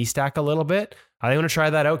on the knee stack a little bit. I think I'm going to try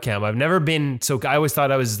that out, Cam. I've never been, so I always thought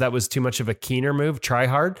that was too much of a Keener move, try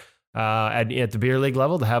hard at the beer league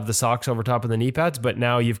level to have the socks over top of the knee pads. But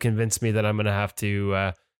now you've convinced me that I'm going to have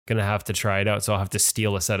to try it out. So I'll have to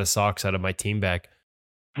steal a set of socks out of my team bag.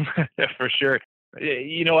 Yeah, for sure.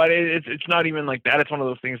 You know what? It's not even like that. It's one of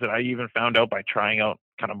those things that I even found out by trying out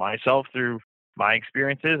kind of myself through my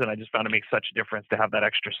experiences. And I just found it makes such a difference to have that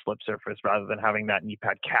extra slip surface rather than having that knee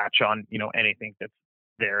pad catch on, anything that's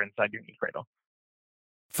there inside your knee cradle.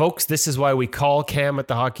 Folks, this is why we call Cam at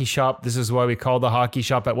the Hockey Shop. This is why we call the Hockey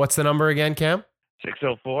Shop at, what's the number again, Cam?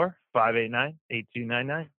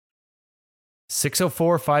 604-589-8299.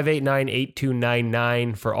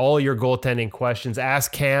 604-589-8299 for all your goaltending questions.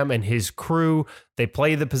 Ask Cam and his crew. They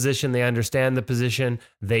play the position. They understand the position.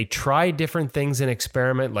 They try different things and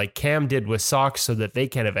experiment like Cam did with socks so that they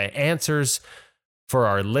can have answers for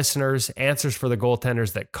our listeners, answers for the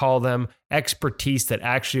goaltenders that call them, expertise that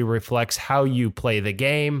actually reflects how you play the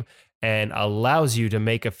game and allows you to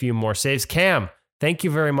make a few more saves. Cam, thank you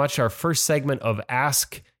very much. Our first segment of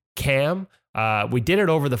Ask Cam. We did it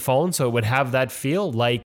over the phone, so it would have that feel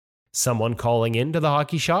like someone calling into the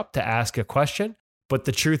Hockey Shop to ask a question. But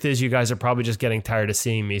the truth is, you guys are probably just getting tired of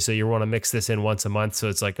seeing me, so you want to mix this in once a month. So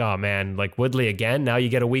it's like, oh man, like Woodley again. Now you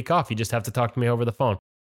get a week off. You just have to talk to me over the phone.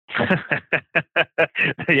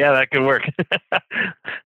 Yeah, that could work.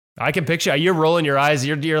 I can picture you're rolling your eyes.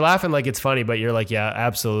 You're laughing like it's funny, but you're like, yeah,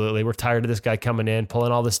 absolutely. We're tired of this guy coming in,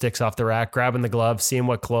 pulling all the sticks off the rack, grabbing the glove, seeing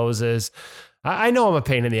what closes. I know I'm a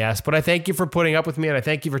pain in the ass, but I thank you for putting up with me, and I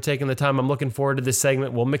thank you for taking the time. I'm looking forward to this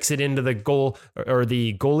segment. We'll mix it into the goal or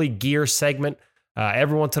the goalie gear segment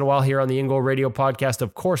every once in a while here on the In Goal Radio podcast,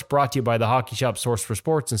 of course, brought to you by the Hockey Shop, source for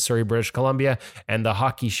sports in Surrey, British Columbia, and the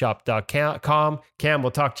hockeyshop.com. Cam,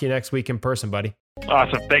 we'll talk to you next week in person, buddy.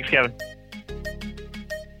 Awesome. Thanks, Kevin.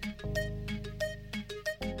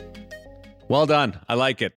 Well done. I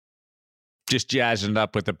like it. Just jazzing it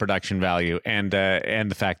up with the production value and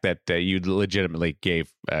the fact that you legitimately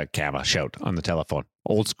gave Cam a shout on the telephone.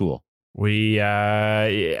 Old school. The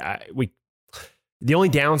only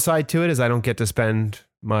downside to it is I don't get to spend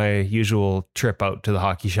my usual trip out to the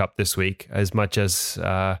Hockey Shop this week. As much as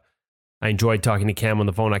I enjoyed talking to Cam on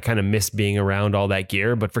the phone, I kind of miss being around all that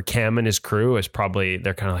gear. But for Cam and his crew,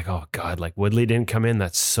 they're kind of like, oh God, like Woodley didn't come in.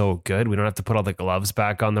 That's so good. We don't have to put all the gloves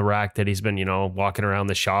back on the rack that he's been, walking around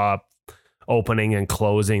the shop, opening and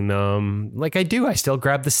closing them. Like I do. I still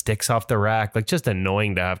grab the sticks off the rack. Like just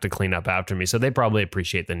annoying to have to clean up after me. So they probably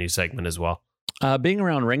appreciate the new segment as well. Being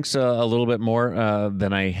around rinks a little bit more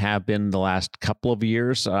than I have been the last couple of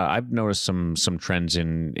years, I've noticed some trends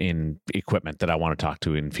in equipment that I want to talk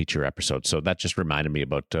to in future episodes. So that just reminded me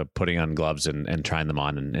about putting on gloves and trying them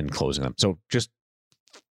on and closing them. So just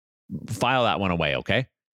file that one away, okay?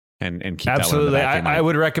 And keep absolutely. That one in the back I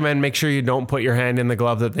would recommend make sure you don't put your hand in the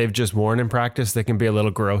glove that they've just worn in practice. They can be a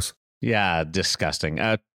little gross. Yeah, disgusting.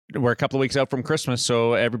 We're a couple of weeks out from Christmas,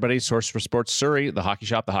 so everybody, source for sports Surrey, the Hockey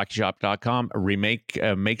Shop, thehockeyshop.com.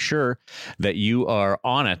 Make sure that you are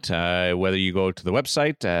on it, whether you go to the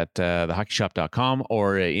website at thehockeyshop.com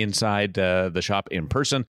or inside the shop in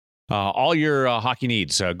person. All your hockey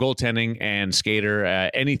needs, goaltending and skater,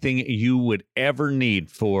 anything you would ever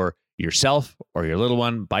need for yourself or your little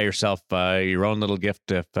one, buy yourself your own little gift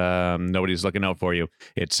if nobody's looking out for you.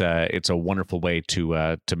 It's a wonderful way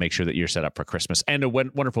to make sure that you're set up for Christmas, and a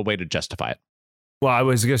wonderful way to justify it. Well, I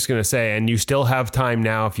was just going to say, and you still have time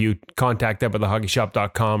now if you contact them at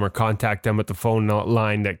thehockeyshop.com or contact them at the phone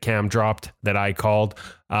line that Cam dropped that I called.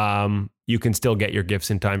 You can still get your gifts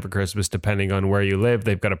in time for Christmas depending on where you live.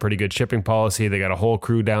 They've got a pretty good shipping policy. They got a whole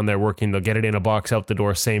crew down there working. They'll get it in a box out the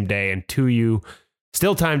door same day and to you.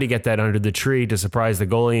 Still time to get that under the tree to surprise the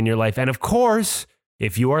goalie in your life. And of course,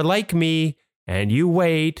 if you are like me and you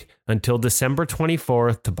wait until December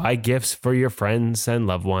 24th to buy gifts for your friends and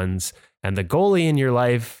loved ones, and the goalie in your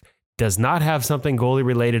life does not have something goalie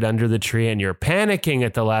related under the tree and you're panicking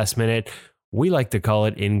at the last minute, we like to call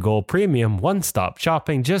it In Goal Premium one-stop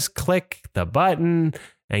shopping. Just click the button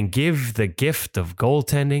and give the gift of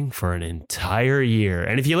goaltending for an entire year.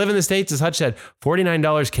 And if you live in the States, as Hutch said,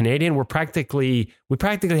 $49 Canadian, we practically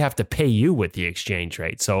have to pay you with the exchange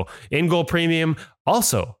rate. So In Goal Premium,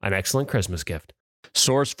 also an excellent Christmas gift.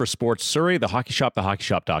 Source for Sports Surrey, the Hockey Shop,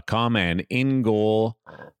 thehockeyshop.com, and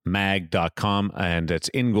ingoalmag.com, and it's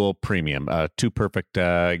In Goal Premium. Two perfect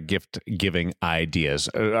gift giving ideas.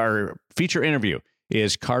 Our feature interview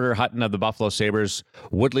is Carter Hutton of the Buffalo Sabres.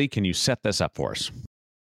 Woodley, can you set this up for us?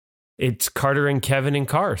 It's Carter and Kevin in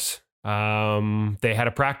cars. They had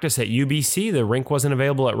a practice at UBC. The rink wasn't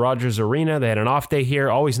available at Rogers Arena. They had an off day here.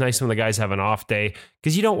 Always nice when the guys have an off day,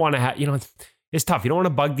 because you don't want to have, it's tough. You don't want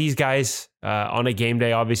to bug these guys on a game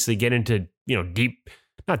day, obviously get into, deep,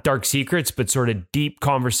 not dark secrets, but sort of deep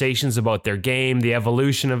conversations about their game, the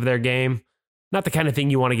evolution of their game. Not the kind of thing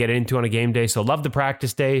you want to get into on a game day. So love the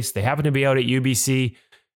practice days. They happen to be out at UBC,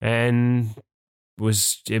 and it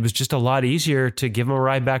was just a lot easier to give them a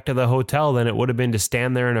ride back to the hotel than it would have been to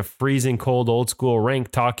stand there in a freezing cold old school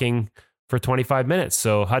rink talking for 25 minutes.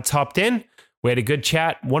 So Hutz hopped in. We had a good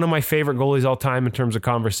chat. One of my favorite goalies all time in terms of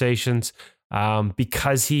conversations,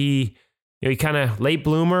 because he kind of late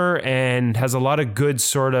bloomer and has a lot of good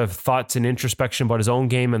sort of thoughts and introspection about his own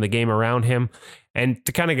game and the game around him. And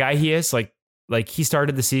the kind of guy he is, like he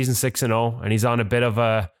started the season 6-0, and he's on a bit of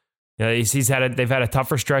a, they've had a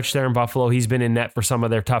tougher stretch there in Buffalo. He's been in net for some of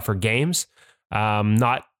their tougher games.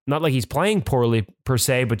 Not like he's playing poorly per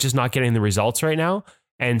se, but just not getting the results right now.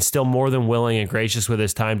 And still more than willing and gracious with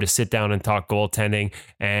his time to sit down and talk goaltending.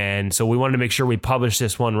 And so we wanted to make sure we published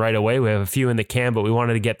this one right away. We have a few in the can, but we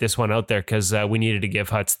wanted to get this one out there because we needed to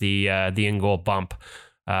give Hutz the in-goal bump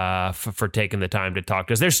for taking the time to talk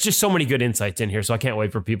to us. There's just so many good insights in here, so I can't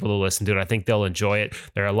wait for people to listen to it. I think they'll enjoy it.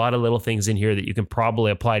 There are a lot of little things in here that you can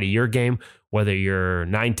probably apply to your game, whether you're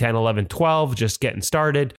 9, 10, 11, 12, just getting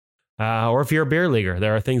started, or if you're a beer leaguer.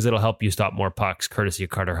 There are things that'll help you stop more pucks, courtesy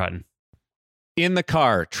of Carter Hutton. In the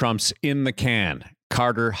car trumps in the can.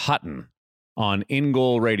 Carter Hutton on In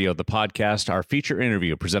Goal Radio, the podcast, our feature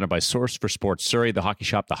interview presented by Source for Sports Surrey, the Hockey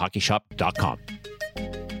Shop, thehockeyshop.com.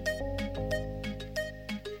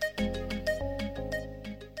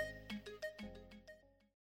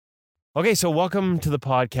 Okay, so welcome to the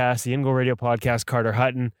podcast, the In Goal Radio podcast, Carter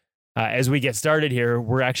Hutton. As we get started here,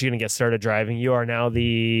 we're actually going to get started driving. You are now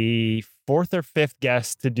the 4th or 5th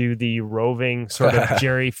guest to do the roving sort of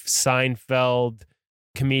Jerry Seinfeld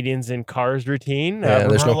comedians in cars routine. Yeah,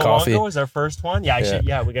 there's no coffee. Was our first one. Yeah, we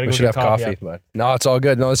got to go should get have coffee. Yeah. But no, it's all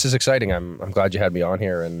good. No, this is exciting. I'm glad you had me on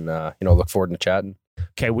here, and look forward to chatting.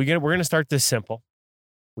 Okay, we're gonna start this simple.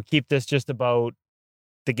 We keep this just about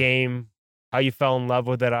the game, how you fell in love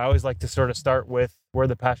with it. I always like to sort of start with where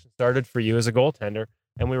the passion started for you as a goaltender,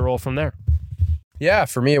 and we roll from there. Yeah,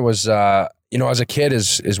 for me it was as a kid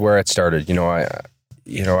is where it started.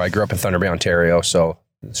 I grew up in Thunder Bay, Ontario, so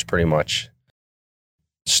it's pretty much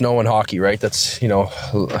snow and hockey, right? That's,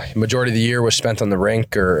 majority of the year was spent on the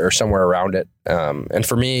rink or somewhere around it. And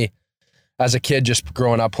for me, as a kid, just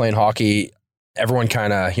growing up playing hockey, everyone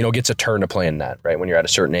kind of, gets a turn to play in net, right? When you're at a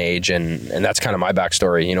certain age. And that's kind of my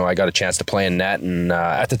backstory. I got a chance to play in net. And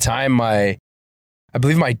at the time, I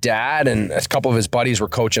believe my dad and a couple of his buddies were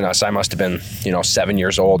coaching us. I must have been, 7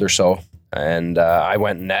 years old or so. And I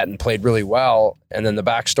went in net and played really well. And then the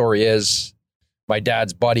backstory is my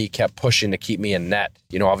dad's buddy kept pushing to keep me in net.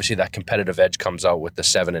 Obviously that competitive edge comes out with the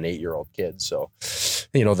 7 and 8 year old kids. So,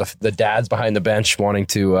 the dad's behind the bench wanting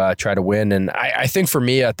to try to win. And I think for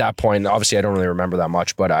me at that point, obviously I don't really remember that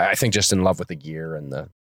much, but I think just in love with the gear and the,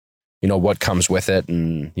 what comes with it.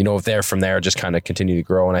 And, from there, just kind of continue to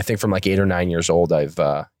grow. And I think from like 8 or 9 years old, I've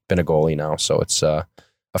been a goalie now. So it's a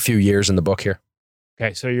few years in the book here.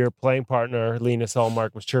 Okay, so your playing partner, Linus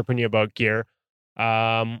Ullmark, was chirping you about gear.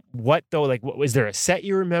 What though? Like, was there a set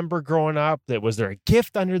you remember growing up? Was there a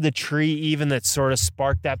gift under the tree even that sort of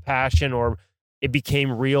sparked that passion, or it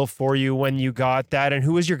became real for you when you got that? And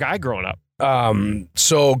who was your guy growing up?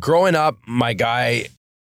 So growing up, my guy,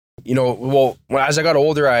 as I got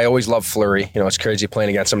older, I always loved Fleury. It's crazy playing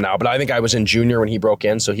against him now, but I think I was in junior when he broke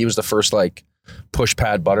in, so he was the first like push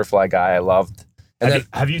pad butterfly guy I loved. And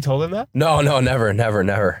have you told him that? No, never. And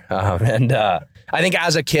I think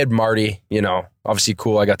as a kid, Marty, obviously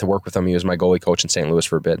cool. I got to work with him. He was my goalie coach in St. Louis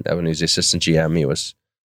for a bit. When he was the assistant GM, he was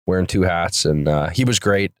wearing 2 hats, and he was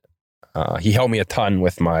great. He helped me a ton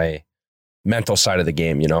with my mental side of the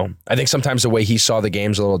game. I think sometimes the way he saw the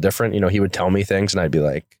game's a little different. He would tell me things, and I'd be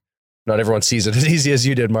like, not everyone sees it as easy as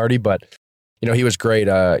you did, Marty, but he was great.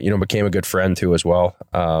 Became a good friend too as well.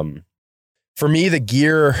 For me, the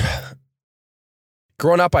gear.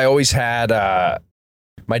 Growing up, I always had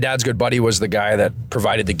my dad's good buddy was the guy that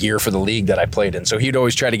provided the gear for the league that I played in. So he'd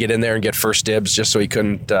always try to get in there and get first dibs just so he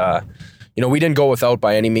couldn't, we didn't go without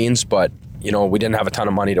by any means, but, we didn't have a ton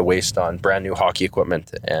of money to waste on brand new hockey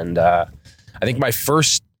equipment. And I think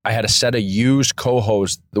I had a set of used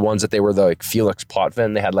Cohos, the ones that they were the like Felix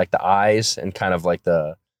Potvin. They had like the eyes and kind of like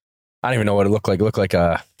I don't even know what it looked like. It looked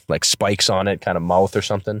like spikes on it, kind of mouth or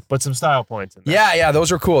something. Put some style points in there. Yeah, those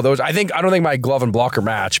were cool. I don't think my glove and blocker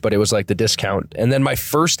match, but it was like the discount. And then my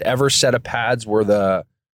first ever set of pads were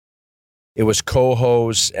it was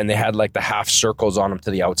Cohos, and they had like the half circles on them to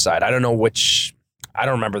the outside. I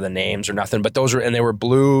don't remember the names or nothing, but they were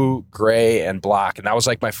blue, gray, and black. And that was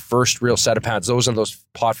like my first real set of pads. Those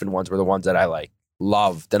Potvin ones were the ones that I like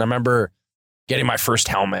loved. And I remember getting my first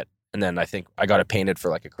helmet, and then I think I got it painted for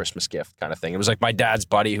like a Christmas gift kind of thing. It was like my dad's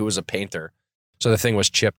buddy who was a painter. So the thing was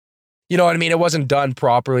chipped. You know what I mean? It wasn't done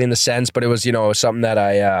properly in the sense, but it was, something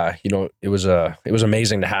that it was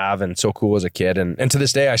amazing to have and so cool as a kid. And to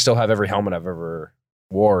this day, I still have every helmet I've ever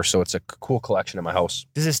wore. So it's a cool collection in my house.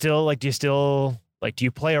 Does it still do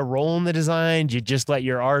you play a role in the design? Do you just let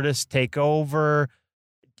your artist take over?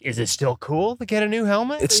 Is it still cool to get a new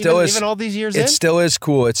helmet? It still is. Even all these years in? It still is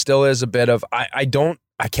cool. It still is a bit of, I don't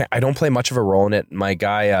play much of a role in it. My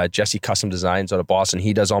guy, Jesse Custom Designs out of Boston,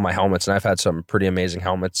 he does all my helmets, and I've had some pretty amazing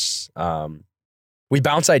helmets. We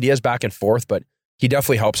bounce ideas back and forth, but he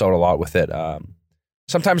definitely helps out a lot with it.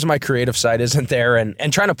 Sometimes my creative side isn't there, and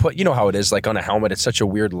trying to put, how it is, like on a helmet, it's such a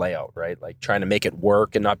weird layout, right? Like trying to make it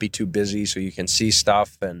work and not be too busy so you can see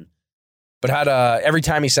stuff. But every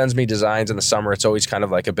time he sends me designs in the summer, it's always kind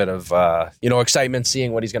of like a bit of, excitement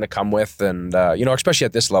seeing what he's going to come with. And, especially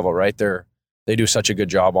at this level, right? They do such a good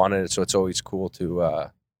job on it. So it's always cool to,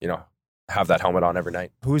 have that helmet on every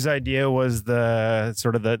night. Whose idea was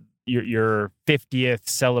your 50th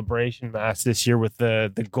celebration mask this year with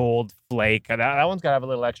the gold flake? That one's got to have a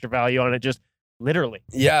little extra value on it, just literally.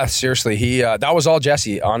 Yeah, seriously. That was all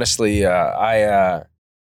Jesse. Honestly, I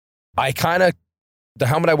kind of, the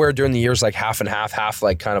helmet I wear during the year is like half and half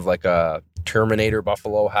like kind of like a Terminator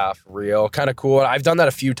Buffalo, half real, kind of cool. I've done that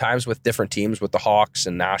a few times with different teams, with the Hawks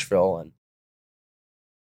and Nashville,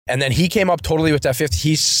 and then he came up totally with that 50.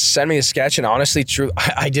 He sent me a sketch, and honestly,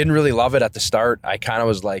 I didn't really love it at the start. I kind of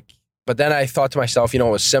was like, but then I thought to myself, it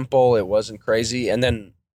was simple, it wasn't crazy.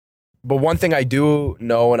 But one thing I do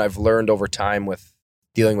know, and I've learned over time with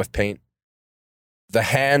dealing with paint, the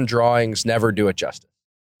hand drawings never do it justice.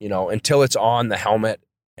 Until it's on the helmet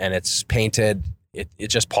and it's painted, it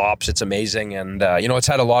just pops. It's amazing. And, it's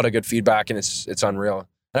had a lot of good feedback, and it's unreal.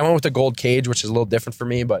 And I went with the gold cage, which is a little different for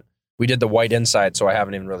me, but we did the white inside, so I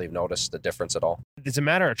haven't even really noticed the difference at all. It's a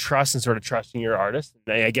matter of trust and sort of trusting your artist.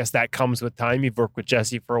 And I guess that comes with time. You've worked with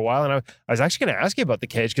Jesse for a while. And I was actually going to ask you about the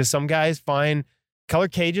cage, because some guys find color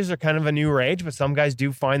cages are kind of a new rage, but some guys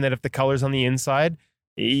do find that if the color's on the inside,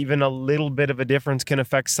 even a little bit of a difference can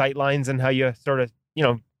affect sight lines and how you sort of,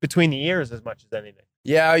 between the ears as much as anything.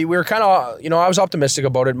 Yeah, we were kind of, I was optimistic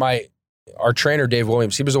about it. Our trainer, Dave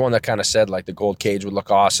Williams, he was the one that kind of said like the gold cage would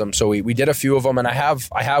look awesome. So we did a few of them, and I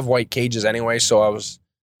have white cages anyway. So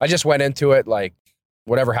I just went into it like,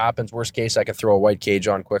 whatever happens, worst case, I can throw a white cage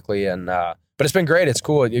on quickly. And, but it's been great. It's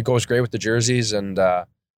cool. It goes great with the jerseys, and, the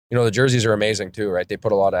jerseys are amazing too, right? They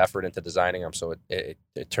put a lot of effort into designing them. So it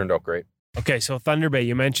turned out great. Okay. So Thunder Bay,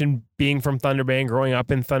 you mentioned being from Thunder Bay and growing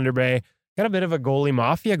up in Thunder Bay. Got a bit of a goalie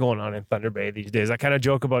mafia going on in Thunder Bay these days. I kind of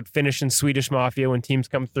joke about Finnish and Swedish mafia when teams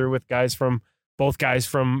come through with both guys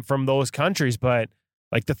from those countries, but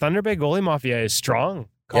like the Thunder Bay goalie mafia is strong.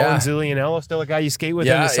 Colin Zulianello, still a guy you skate with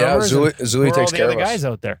in the summers. Zuli takes care of us. Guys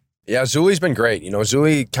out there. Yeah, Zuli's been great.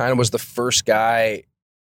 Zuli kind of was the first guy,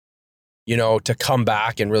 to come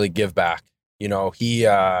back and really give back.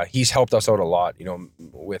 He's helped us out a lot,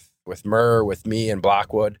 with Murr, with me and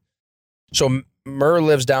Blackwood. So Murr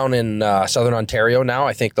lives down in Southern Ontario now,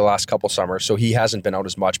 I think the last couple summers, so he hasn't been out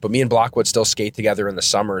as much. But me and Blackwood still skate together in the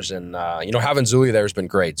summers, and having Zuli there has been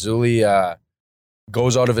great. Zuli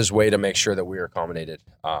goes out of his way to make sure that we are accommodated.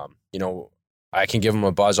 I can give him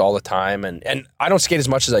a buzz all the time, and I don't skate as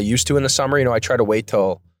much as I used to in the summer. I try to wait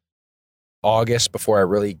till August before I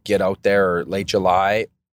really get out there, or late July,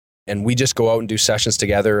 and we just go out and do sessions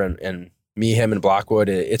together. And me, him, and Blackwood,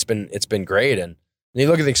 it's been great. And you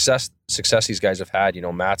look at the success these guys have had.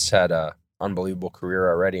 Matt's had a unbelievable career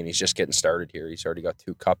already, and he's just getting started here. He's already got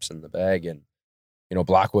 2 cups in the bag, and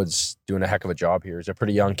Blackwood's doing a heck of a job here. He's a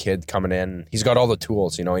pretty young kid coming in. He's got all the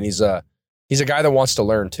tools, and he's a guy that wants to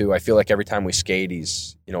learn too. I feel like every time we skate,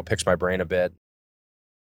 he's picks my brain a bit.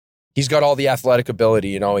 He's got all the athletic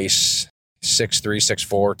ability. 6'3",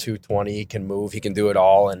 6'4", 220. He can move. He can do it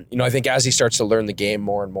all. And, I think as he starts to learn the game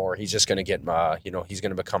more and more, he's just going to get, he's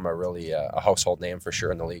going to become a really a household name for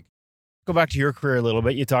sure in the league. Go back to your career a little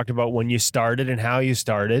bit. You talked about when you started and how you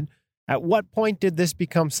started. At what point did this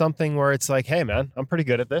become something where it's like, hey, man, I'm pretty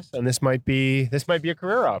good at this, and this might be a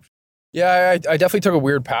career option? Yeah, I definitely took a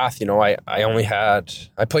weird path.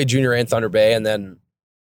 I played junior A in Thunder Bay, and then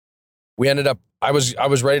we ended up, I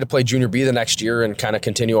was ready to play junior B the next year and kind of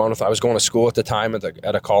continue on with, I was going to school at the time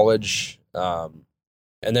at a college. And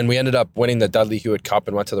then we ended up winning the Dudley Hewitt Cup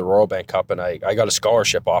and went to the Royal Bank Cup, and I got a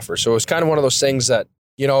scholarship offer. So it was kind of one of those things that,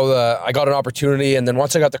 I got an opportunity, and then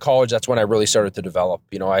once I got to college, that's when I really started to develop.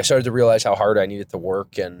 I started to realize how hard I needed to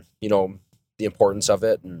work and, the importance of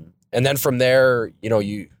it. And then from there,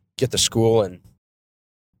 you get to school and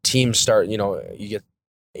teams start, you get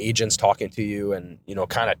agents talking to you and,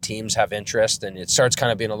 kind of teams have interest, and it starts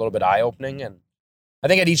kind of being a little bit eye-opening. And I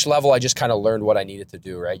think at each level, I just kind of learned what I needed to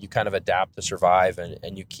do, right? You kind of adapt to survive,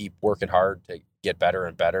 and you keep working hard to get better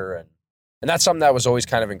and better. And that's something that was always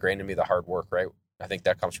kind of ingrained in me, the hard work, right? I think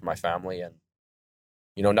that comes from my family, and,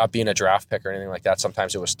 not being a draft pick or anything like that.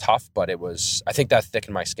 Sometimes it was tough, but I think that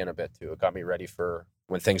thickened my skin a bit too. It got me ready for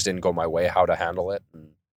when things didn't go my way, how to handle it.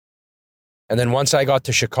 And then once I got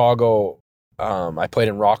to Chicago, I played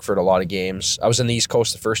in Rockford a lot of games. I was in the East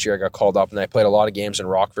Coast the first year I got called up, and I played a lot of games in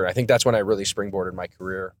Rockford. I think that's when I really springboarded my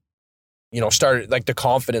career. Started like the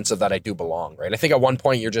confidence of that I do belong, right? I think at one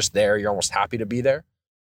point you're just there, you're almost happy to be there.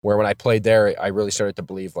 Where when I played there, I really started to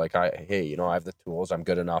believe like, I have the tools, I'm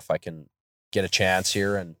good enough, I can get a chance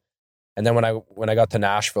here. And then when I got to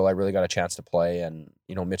Nashville, I really got a chance to play, and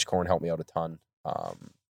Mitch Korn helped me out a ton.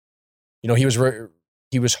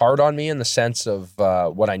 He was hard on me in the sense of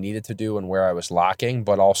what I needed to do and where I was lacking,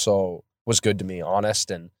 but also was good to me, honest.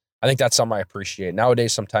 And I think that's something I appreciate.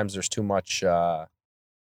 Nowadays, sometimes there's too much,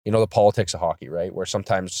 the politics of hockey, right? Where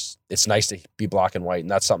sometimes it's nice to be black and white. And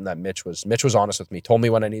that's something that Mitch was honest with me, told me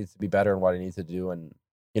when I needed to be better and what I needed to do. And,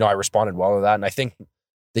 I responded well to that. And I think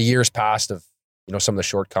the years past of, some of the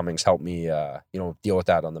shortcomings helped me, deal with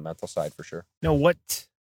that on the mental side for sure. Now,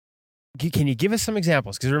 can you give us some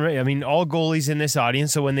examples? Because all goalies in this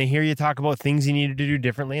audience, so when they hear you talk about things you needed to do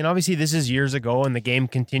differently, and obviously this is years ago and the game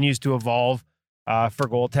continues to evolve for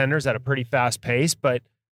goaltenders at a pretty fast pace, but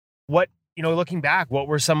looking back, what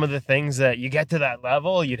were some of the things that you get to that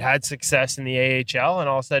level, you'd had success in the AHL, and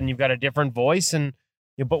all of a sudden you've got a different voice, and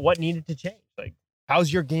but what needed to change? Like,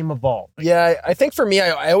 how's your game evolved? Yeah, I think for me,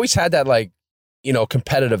 I always had that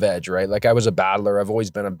competitive edge, right? Like I was a battler. I've always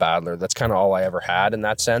been a battler. That's kind of all I ever had in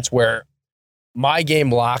that sense, where my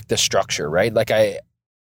game lacked the structure, right? Like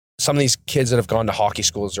some of these kids that have gone to hockey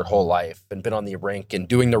schools their whole life and been on the rink and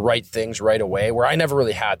doing the right things right away, where I never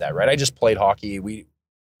really had that, right? I just played hockey.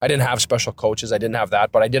 I didn't have special coaches. I didn't have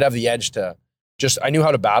that, but I did have the edge I knew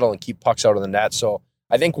how to battle and keep pucks out of the net. So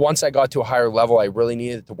I think once I got to a higher level, I really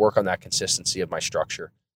needed to work on that consistency of my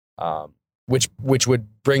structure, which would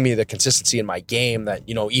bring me the consistency in my game that,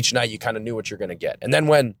 each night you kind of knew what you're going to get. And then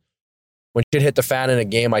when shit hit the fan in a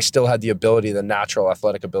game, I still had the ability, the natural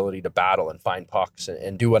athletic ability to battle and find pucks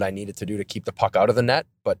and do what I needed to do to keep the puck out of the net.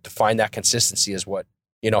 But to find that consistency is what,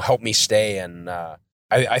 helped me stay. And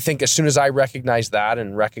I think as soon as I recognized that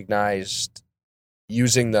and recognized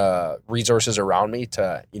using the resources around me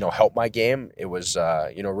to, help my game, it was,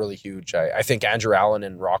 really huge. I think Andrew Allen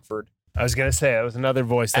in Rockford. I was going to say, that was another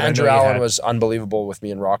voice that Andrew Allen was unbelievable with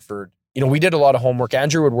me in Rockford. We did a lot of homework.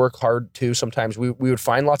 Andrew would work hard too. Sometimes we would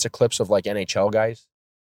find lots of clips of like NHL guys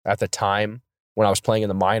at the time when I was playing in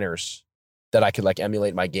the minors that I could like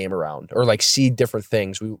emulate my game around or like see different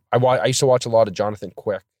things. I used to watch a lot of Jonathan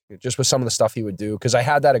Quick just with some of the stuff he would do because I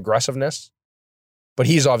had that aggressiveness, but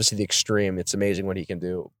he's obviously the extreme. It's amazing what he can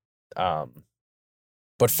do.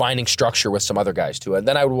 But finding structure with some other guys too. And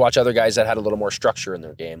then I would watch other guys that had a little more structure in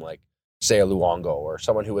their game, like say a Luongo or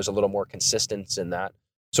someone who was a little more consistent in that.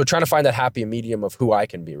 So trying to find that happy medium of who I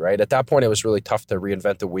can be, right? At that point, it was really tough to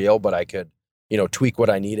reinvent the wheel, but I could, tweak what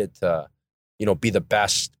I needed to, be the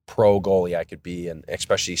best pro goalie I could be and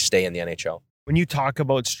especially stay in the NHL. When you talk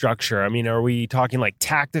about structure, are we talking like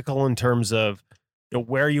tactical in terms of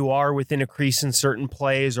where you are within a crease in certain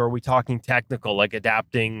plays, or are we talking technical, like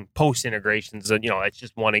adapting post integrations? That's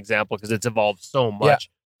just one example because it's evolved so much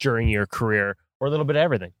during your career, or a little bit of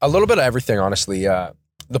everything. A little bit of everything, honestly.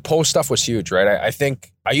 The post stuff was huge, right? I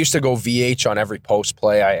think I used to go VH on every post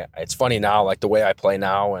play. It's funny now, like the way I play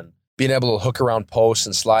now and being able to hook around posts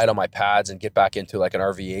and slide on my pads and get back into like an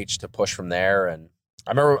RVH to push from there. And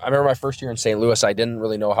I remember my first year in St. Louis, I didn't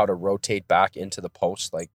really know how to rotate back into the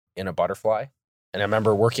post like in a butterfly. And I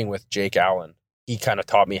remember working with Jake Allen. He kind of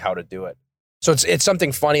taught me how to do it. So it's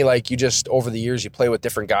something funny, like you just, over the years, you play with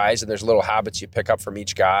different guys and there's little habits you pick up from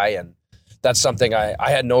each guy. And that's something I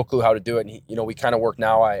had no clue how to do it. And, we kind of work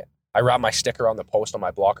now. I wrap my sticker on the post on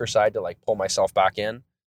my blocker side to like pull myself back in.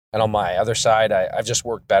 And on my other side, I've just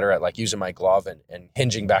worked better at like using my glove and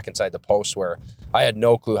hinging back inside the post, where I had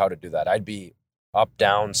no clue how to do that. I'd be up,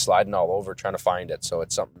 down, sliding all over trying to find it. So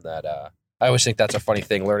it's something that I always think that's a funny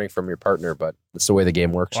thing, learning from your partner, but it's the way the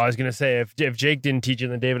game works. Well, I was going to say, if Jake didn't teach you,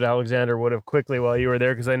 then David Alexander would have quickly while you were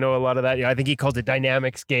there, because I know a lot of that. I think he called it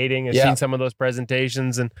dynamic skating. I've seen some of those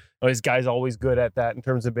presentations, and this guy's always good at that in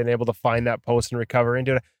terms of being able to find that post and recover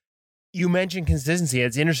into it. You mentioned consistency.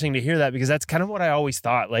 It's interesting to hear that, because that's kind of what I always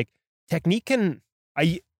thought. Like, technique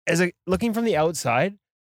looking from the outside,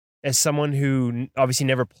 as someone who obviously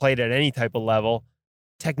never played at any type of level,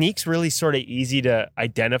 technique's really sort of easy to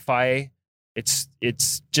identify. It's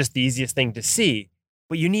just the easiest thing to see,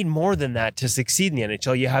 but you need more than that to succeed in the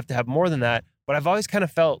NHL. You have to have more than that. But I've always kind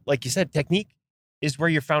of felt, like you said, technique is where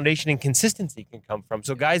your foundation and consistency can come from.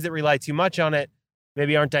 So guys that rely too much on it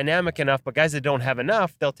maybe aren't dynamic enough, but guys that don't have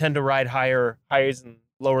enough, they'll tend to ride higher highs and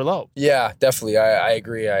lower lows. Yeah, definitely. I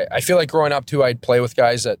agree. I feel like growing up too, I'd play with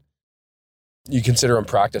guys that you consider them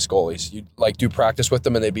practice goalies. You'd like do practice with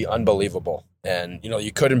them and they'd be unbelievable. And,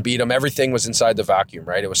 you couldn't beat them. Everything was inside the vacuum,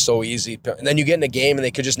 right? It was so easy. And then you get in a game and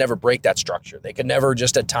they could just never break that structure. They could never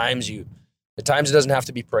just at times it doesn't have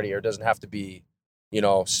to be pretty, or it doesn't have to be,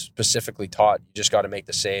 specifically taught. You just got to make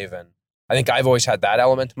the save. And I think I've always had that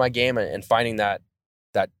element to my game, and finding that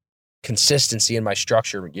consistency in my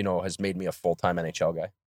structure, has made me a full-time NHL guy.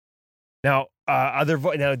 Now,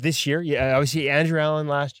 now this year, obviously Andrew Allen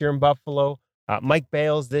last year in Buffalo, Mike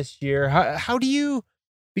Bales this year. How do you,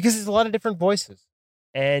 because there's a lot of different voices,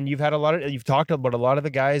 and you've talked about a lot of the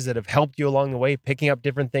guys that have helped you along the way, picking up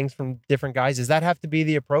different things from different guys. Does that have to be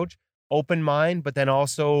the approach? Open mind, but then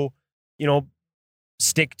also,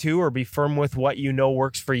 stick to or be firm with what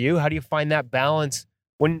works for you? How do you find that balance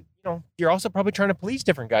when, you're also probably trying to please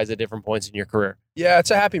different guys at different points in your career? Yeah,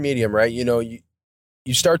 it's a happy medium, right?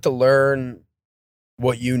 You start to learn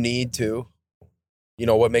what you need to,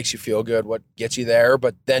 what makes you feel good, what gets you there.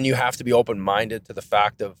 But then you have to be open-minded to the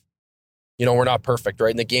fact of, we're not perfect,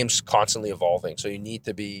 right? And the game's constantly evolving. So you need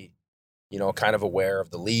to be, kind of aware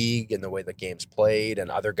of the league and the way the game's played,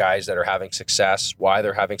 and other guys that are having success, why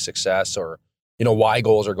they're having success, or, why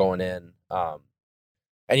goals are going in.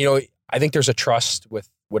 And, I think there's a trust with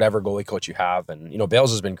whatever goalie coach you have. And,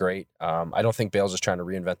 Bales has been great. I don't think Bales is trying to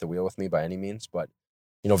reinvent the wheel with me by any means, but,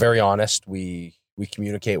 very honest. We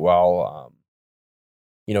communicate well.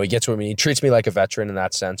 He gets with me. He treats me like a veteran in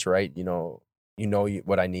that sense, right?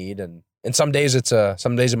 What I need. And some days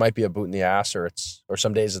some days it might be a boot in the ass, or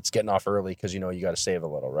some days it's getting off early because, you got to save a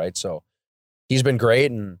little, right? So he's been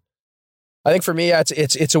great. And I think for me,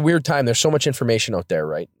 it's a weird time. There's so much information out there,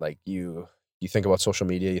 right? Like you think about social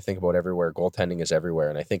media, you think about everywhere. Goaltending is everywhere.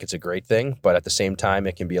 And I think it's a great thing. But at the same time,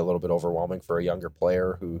 it can be a little bit overwhelming for a younger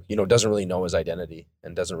player who, doesn't really know his identity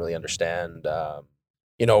and doesn't really understand,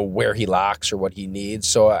 where he lacks or what he needs.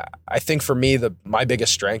 So I think for me, my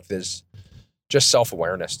biggest strength is just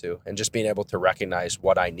self-awareness too. And just being able to recognize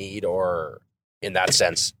what I need, or in that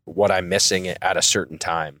sense, what I'm missing at a certain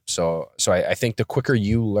time. So I think the quicker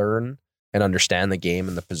you learn and understand the game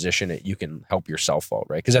and the position, you can help yourself out,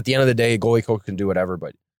 right? Because at the end of the day, a goalie coach can do whatever,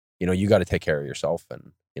 but you got to take care of yourself,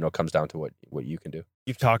 and it comes down to what you can do.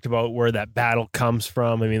 You've talked about where that battle comes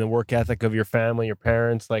from. I mean, the work ethic of your family, your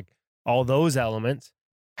parents, like all those elements.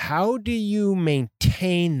 How do you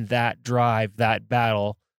maintain that drive, that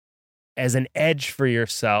battle, as an edge for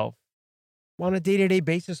yourself on a day-to-day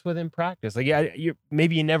basis within practice? Like,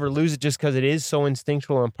 maybe you never lose it just because it is so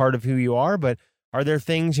instinctual and part of who you are, but are there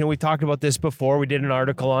things, we talked about this before, we did an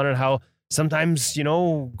article on it, how sometimes,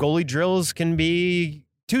 goalie drills can be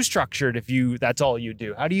too structured if that's all you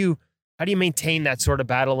do. How do you maintain that sort of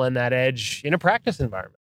battle and that edge in a practice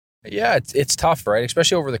environment? Yeah, it's tough, right?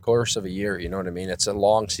 Especially over the course of a year, you know what I mean? It's a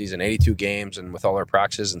long season, 82 games, and with all our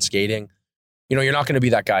practices and skating, you're not going to be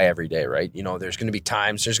that guy every day, right? There's going to be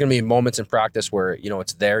times, there's going to be moments in practice where,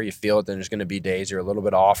 it's there, you feel it, then there's going to be days you're a little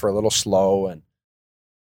bit off or a little slow. And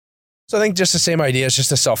so I think just the same idea is just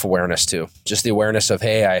the self-awareness too. Just the awareness of,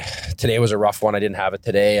 hey, today was a rough one. I didn't have it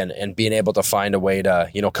today. And being able to find a way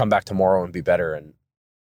to, come back tomorrow and be better. And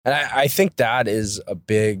I think that is a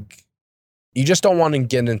big, you just don't want to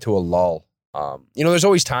get into a lull. There's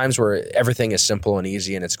always times where everything is simple and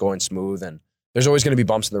easy and it's going smooth. And there's always going to be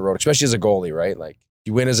bumps in the road, especially as a goalie, right? Like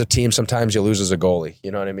you win as a team, sometimes you lose as a goalie.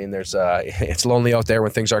 You know what I mean? It's lonely out there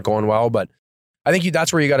when things aren't going well, but I think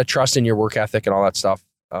that's where you got to trust in your work ethic and all that stuff.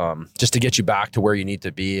 just to get you back to where you need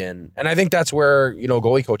to be. And I think that's where,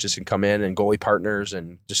 goalie coaches can come in and goalie partners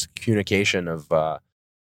and just communication of,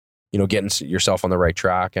 getting yourself on the right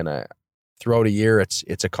track. And throughout a year,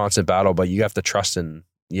 it's a constant battle, but you have to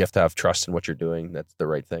have trust in what you're doing. That's the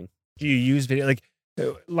right thing. Do you use video? Like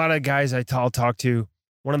a lot of guys I'll talk to,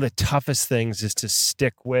 one of the toughest things is to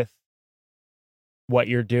stick with what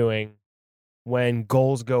you're doing when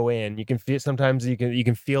goals go in. You can feel sometimes you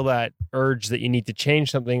can feel that urge that you need to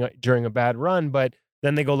change something during a bad run, but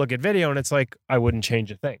then they go look at video and it's like, I wouldn't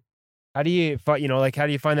change a thing. How do you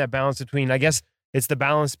find that balance between, I guess it's the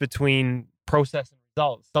balance between process and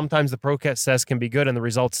results. Sometimes the process can be good and the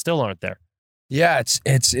results still aren't there. Yeah, it's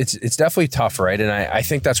definitely tough, right? And I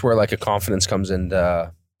think that's where like a confidence comes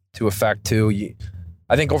into effect too.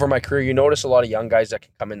 I think over my career, you notice a lot of young guys that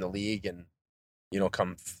can come in the league and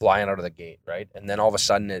come flying out of the gate, right? And then all of a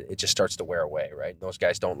sudden it just starts to wear away, right? Those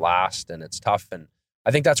guys don't last and it's tough. And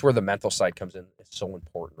I think that's where the mental side comes in. It's so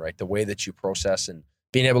important, right? The way that you process and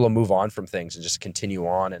being able to move on from things and just continue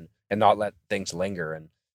on and not let things linger. And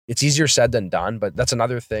it's easier said than done, but that's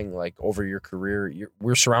another thing. Like over your career,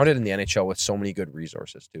 we're surrounded in the NHL with so many good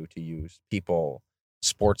resources to use. People,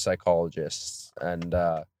 sports psychologists, and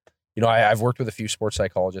I've worked with a few sports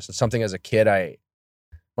psychologists. And something as a kid,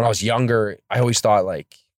 when I was younger, I always thought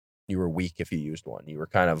like you were weak if you used one. You were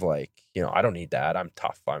kind of like, I don't need that. I'm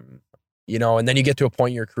tough. And then you get to a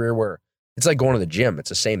point in your career where it's like going to the gym. It's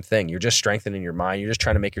the same thing. You're just strengthening your mind. You're just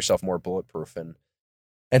trying to make yourself more bulletproof. And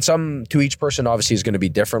some to each person obviously is going to be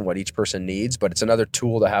different what each person needs, but it's another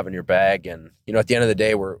tool to have in your bag. And, at the end of the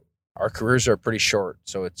day, our careers are pretty short.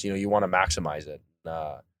 So it's, you want to maximize it.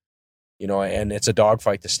 And it's a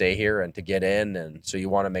dogfight to stay here and to get in. And so you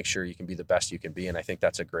want to make sure you can be the best you can be. And I think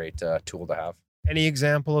that's a great tool to have. Any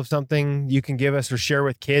example of something you can give us or share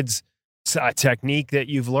with kids, a technique that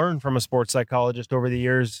you've learned from a sports psychologist over the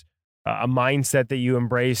years, a mindset that you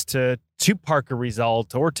embrace to park a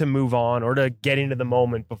result or to move on or to get into the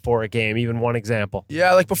moment before a game? Even one example.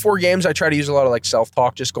 Yeah, like before games, I try to use a lot of like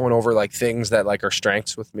self-talk, just going over like things that like are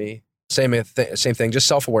strengths with me. Same thing, just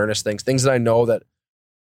self-awareness things that I know that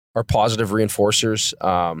are positive reinforcers.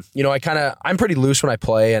 I'm pretty loose when I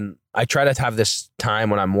play, and I try to have this time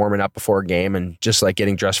when I'm warming up before a game and just like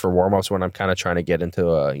getting dressed for warm-ups when I'm kind of trying to get into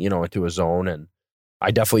a zone. And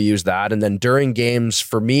I definitely use that. And then during games,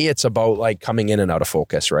 for me, it's about like coming in and out of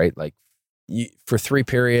focus, right? Like for 3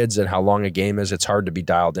 periods and how long a game is, it's hard to be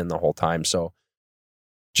dialed in the whole time. So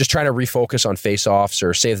just trying to refocus on face-offs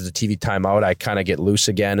or say that the TV timeout, I kind of get loose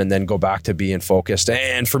again and then go back to being focused.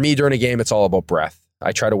 And for me, during a game, it's all about breath.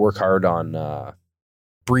 I try to work hard on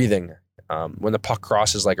breathing. When the puck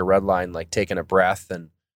crosses like a red line, like taking a breath and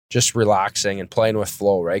just relaxing and playing with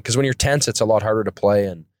flow, right? Because when you're tense, it's a lot harder to play.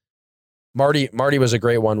 And Marty was a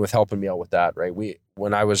great one with helping me out with that, right?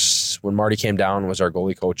 When Marty came down, was our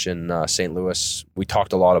goalie coach in St. Louis, we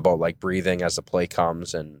talked a lot about like breathing as the play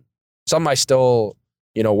comes, and something I still,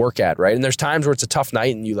 work at, right? And there's times where it's a tough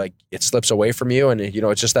night and it slips away from you, and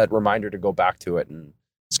it's just that reminder to go back to it. And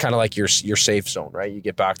it's kind of like your safe zone, right? You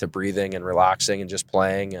get back to breathing and relaxing and just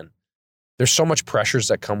playing. And there's so much pressures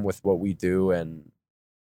that come with what we do, and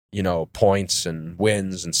points and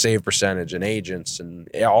wins and save percentage and agents and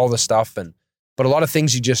all the stuff. But a lot of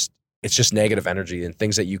things it's just negative energy and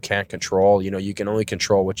things that you can't control. You can only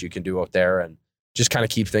control what you can do out there, and just kind of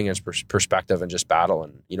keep things in perspective and just battle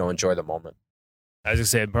and, enjoy the moment. As I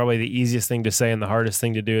said, probably the easiest thing to say and the hardest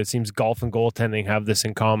thing to do. It seems golf and goaltending have this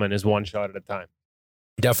in common, is one shot at a time.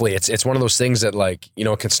 Definitely. It's one of those things that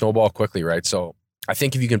it can snowball quickly, right? So I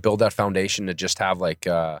think if you can build that foundation to just have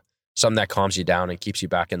something that calms you down and keeps you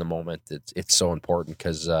back in the moment, it's so important,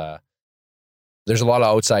 because there's a lot of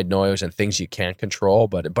outside noise and things you can't control,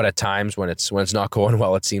 but at times when it's not going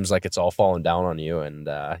well, it seems like it's all falling down on you. And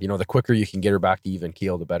the quicker you can get her back to even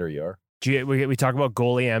keel, the better you are. We talk about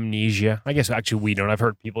goalie amnesia. I guess actually we don't. I've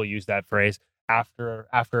heard people use that phrase after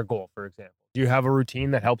a goal, for example. Do you have a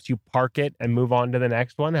routine that helps you park it and move on to the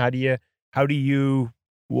next one?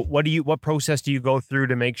 What process do you go through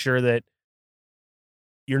to make sure that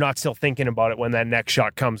you're not still thinking about it when that next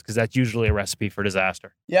shot comes? Because that's usually a recipe for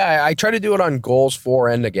disaster. Yeah, I try to do it on goals for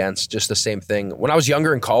and against, just the same thing. When I was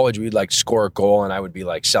younger in college, we'd score a goal and I would be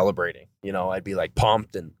celebrating. I'd be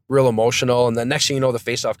pumped and real emotional. And then next thing you know, the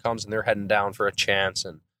faceoff comes and they're heading down for a chance,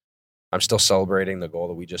 and I'm still celebrating the goal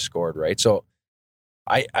that we just scored, right? So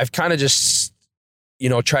I've kind of just,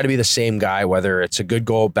 try to be the same guy, whether it's a good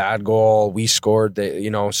goal, bad goal, we scored,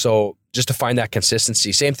 so just to find that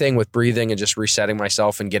consistency. Same thing with breathing and just resetting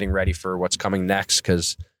myself and getting ready for what's coming next.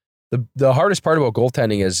 Because the hardest part about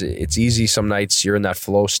goaltending is it's easy. Some nights you're in that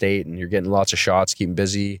flow state and you're getting lots of shots, keeping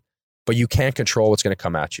busy. but you can't control what's going to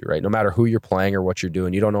come at you, right? No matter who you're playing or what you're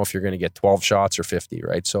doing, you don't know if you're going to get 12 shots or 50,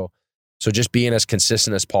 right? So just being as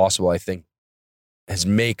consistent as possible, I think,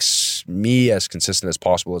 makes me as consistent as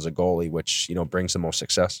possible as a goalie, which, brings the most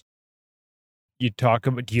success. You talk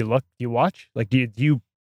about, do you watch? Like, do you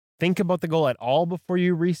think about the goal at all before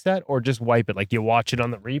you reset, or just wipe it? Like, do you watch it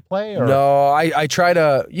on the replay? Or? No, I try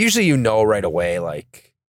to, usually right away,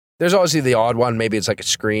 like, there's obviously the odd one, maybe it's like a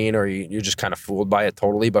screen or you're just kind of fooled by it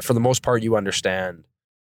totally, but for the most part, you understand,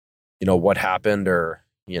 what happened, or,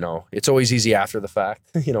 it's always easy after the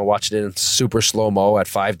fact, watching it in super slow-mo at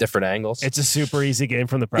 5 different angles. It's a super easy game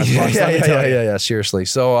from the press box. Yeah, seriously.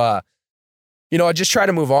 So, I just try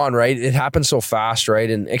to move on, right? It happens so fast, right?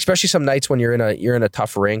 And especially some nights when you're in a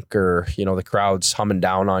tough rink, or, the crowd's humming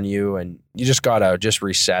down on you, and you just gotta just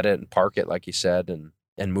reset it and park it, like you said,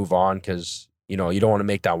 and move on, because, you don't want to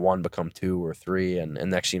make that 1 become 2 or 3, and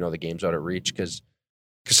next the game's out of reach, because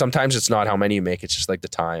sometimes it's not how many you make, it's just like the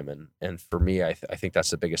time. And for me, I think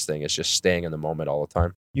that's the biggest thing, is just staying in the moment all the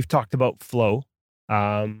time. You've talked about flow.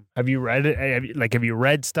 Have you read it? Have you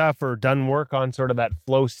read stuff or done work on sort of that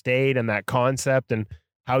flow state and that concept and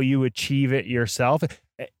how you achieve it yourself?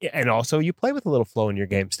 And also, you play with a little flow in your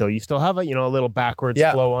game still. You still have a little backwards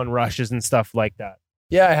flow on rushes and stuff like that.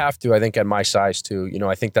 Yeah, I have to. I think at my size too.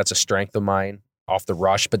 I think that's a strength of mine off the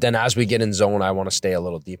rush. But then as we get in zone, I want to stay a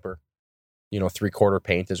little deeper. 3/4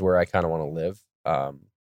 paint is where I kind of want to live.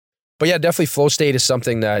 But yeah, definitely flow state is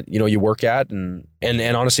something that, you work at. And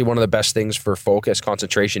honestly, one of the best things for focus,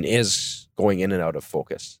 concentration, is going in and out of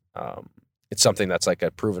focus. It's something that's like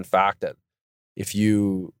a proven fact that if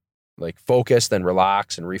you like focus, then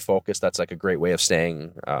relax and refocus, that's like a great way of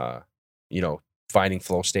staying, finding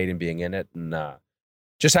flow state and being in it. And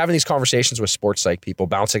just having these conversations with sports psych people,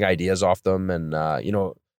 bouncing ideas off them. And,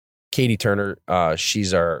 Katie Turner,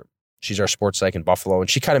 she's our sports psych in Buffalo, and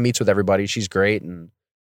she kind of meets with everybody. She's great. And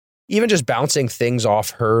even just bouncing things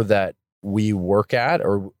off her that we work at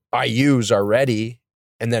or I use already,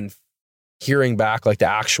 and then hearing back like the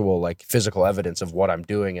actual like physical evidence of what I'm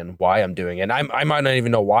doing and why I'm doing it. And I might not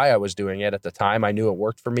even know why I was doing it at the time. I knew it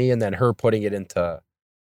worked for me. And then her putting it into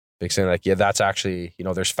big saying like, yeah, that's actually,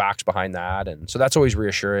 there's facts behind that. And so that's always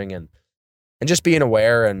reassuring, and just being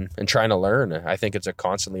aware and trying to learn. I think it's a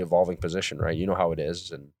constantly evolving position, right? You know how it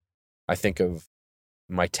is. And I think of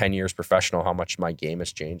my 10 years professional, how much my game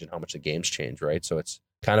has changed and how much the game's changed, right? So it's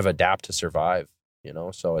kind of adapt to survive,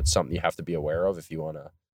 so it's something you have to be aware of if you want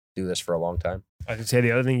to do this for a long time. I can say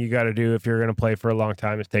the other thing you got to do if you're going to play for a long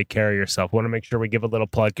time is take care of yourself. We want to make sure we give a little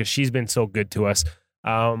plug, because she's been so good to us.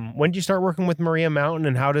 When did you start working with Maria Mountain,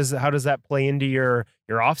 and how does that play into your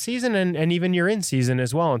off season and even your in season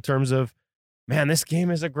as well, in terms of, man, this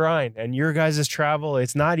game is a grind, and your guys' travel,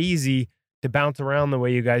 it's not easy to bounce around the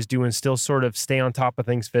way you guys do and still sort of stay on top of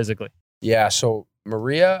things physically? Yeah. So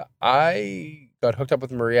Maria, I got hooked up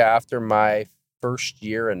with Maria after my first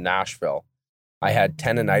year in Nashville. I had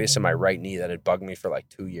tendonitis in my right knee that had bugged me for like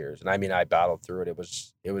 2 years. And I battled through it. It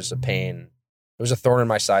was a pain. It was a thorn in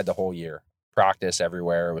my side the whole year. Practice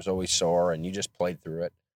everywhere. It was always sore, and you just played through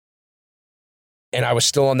it. And I was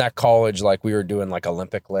still in that college, like we were doing like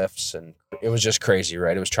Olympic lifts, and it was just crazy,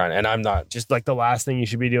 right? It was and I'm not just like the last thing you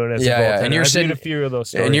should be doing as a goaltender. Yeah. And you're sitting a few of those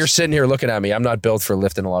stories. And you're sitting here looking at me. I'm not built for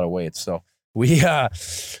lifting a lot of weights. So we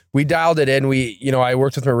dialed it in. I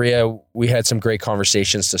worked with Maria. We had some great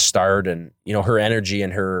conversations to start, and, her energy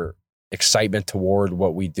and her excitement toward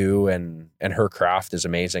what we do and her craft is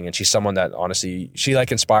amazing. And she's someone that honestly, she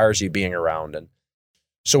like inspires you being around. And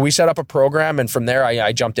so we set up a program, and from there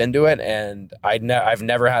I jumped into it, and I've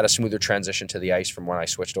never had a smoother transition to the ice from when I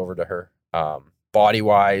switched over to her. Body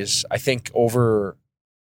wise, I think over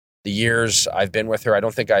the years I've been with her, I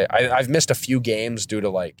don't think I've missed a few games due to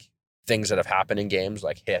like things that have happened in games,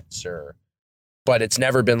 like hits but it's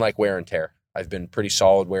never been like wear and tear. I've been pretty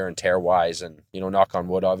solid wear and tear wise, and, knock on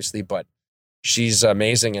wood, obviously, but she's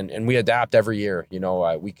amazing. And we adapt every year.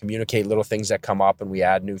 We communicate little things that come up, and we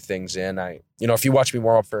add new things in. If you watch me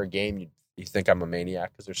warm up for a game, you think I'm a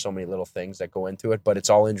maniac, because there's so many little things that go into it, but it's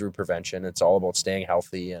all injury prevention. It's all about staying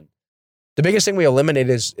healthy. And the biggest thing we eliminate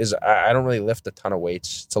is I don't really lift a ton of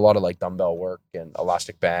weights. It's a lot of like dumbbell work and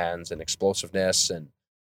elastic bands and explosiveness, and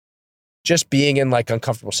just being in like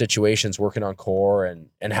uncomfortable situations, working on core and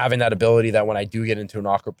having that ability that when I do get into an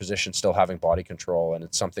awkward position, still having body control. And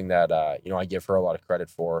it's something that, I give her a lot of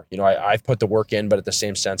credit for. I've put the work in, but at the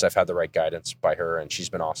same sense, I've had the right guidance by her, and she's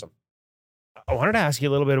been awesome. I wanted to ask you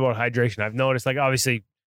a little bit about hydration. I've noticed, like, obviously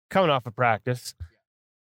coming off of practice,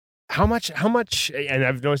 how much, and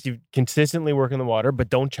I've noticed you consistently work in the water, but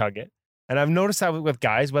don't chug it. And I've noticed that with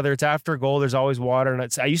guys, whether it's after a goal, there's always water. And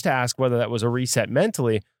I used to ask whether that was a reset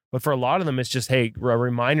mentally. But for a lot of them, it's just, hey, a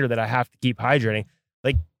reminder that I have to keep hydrating.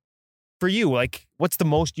 Like for you, like what's the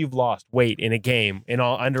most you've lost weight in a game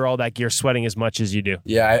under all that gear, sweating as much as you do?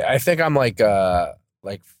 Yeah, I think I'm like a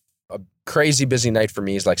crazy busy night for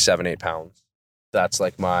me is like 7-8 pounds. That's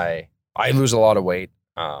like I lose a lot of weight.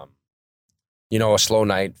 A slow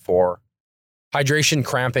night 4. Hydration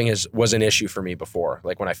cramping was an issue for me before.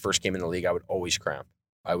 Like when I first came in the league, I would always cramp.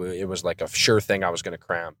 It was like a sure thing I was going to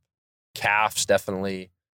cramp. Calves,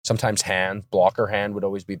 definitely. Sometimes blocker hand would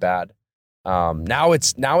always be bad. Now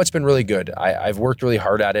it's been really good. I've worked really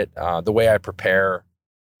hard at it. The way I prepare,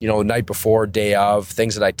 the night before, day of,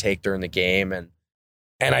 things that I take during the game. And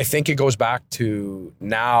I think it goes back to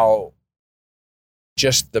now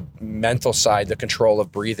just the mental side, the control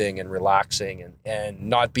of breathing and relaxing and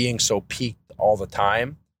not being so peaked all the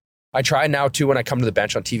time. I try now too, when I come to the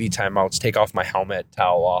bench on TV timeouts, take off my helmet,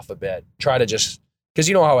 towel off a bit, try to just, because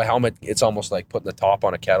you know how a helmet, it's almost like putting the top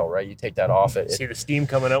on a kettle, right? You take that off. See the steam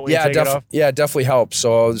coming out when you take it off? Yeah, it definitely helps.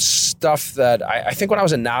 So stuff that I think when I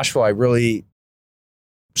was in Nashville, I really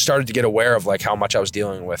started to get aware of like how much I was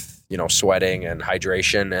dealing with, sweating and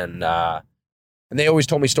hydration. And they always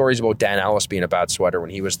told me stories about Dan Ellis being a bad sweater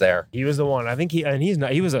when he was there. He was the one. I think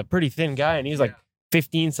he was a pretty thin guy, and he's like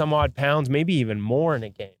 15 some odd pounds, maybe even more in a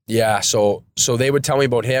game. Yeah. So they would tell me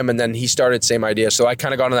about him, and then he started same idea. So I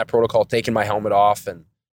kind of got on that protocol, taking my helmet off and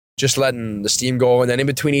just letting the steam go. And then in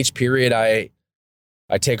between each period, I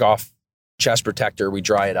take off chest protector. We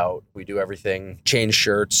dry it out. We do everything, change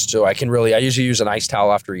shirts. So I usually use an ice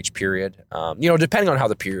towel after each period. Depending on how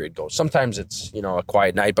the period goes. Sometimes it's, a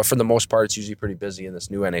quiet night, but for the most part, it's usually pretty busy in this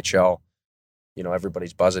new NHL.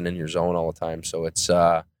 Everybody's buzzing in your zone all the time. So it's,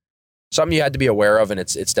 something you had to be aware of, and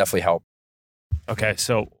it's definitely helped. Okay,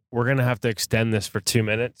 so we're going to have to extend this for 2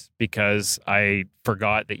 minutes because I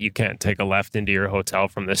forgot that you can't take a left into your hotel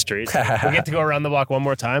from the street. We get to go around the block one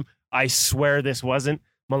more time. I swear this wasn't.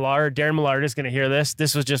 Darren Millard is going to hear this.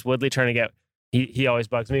 This was just Woodley trying to get... He always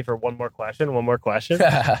bugs me for one more question.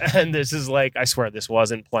 And this is like, I swear this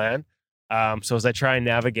wasn't planned. So as I try and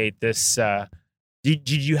navigate this, did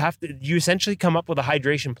you essentially come up with a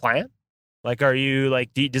hydration plan? Like, are you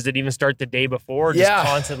like, does it even start the day before? Just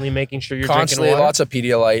constantly making sure you're drinking water? Lots of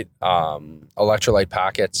Pedialyte, electrolyte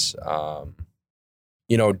packets,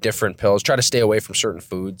 different pills. Try to stay away from certain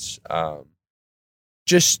foods.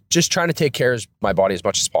 Just trying to take care of my body as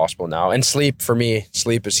much as possible now. And sleep, for me,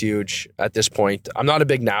 sleep is huge at this point. I'm not a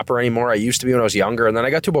big napper anymore. I used to be when I was younger. And then I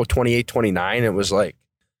got to about 28, 29. It was like,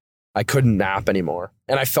 I couldn't nap anymore.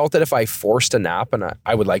 And I felt that if I forced a nap and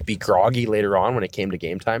I would like be groggy later on when it came to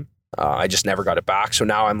game time. I just never got it back. So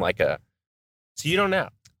now I'm like So you don't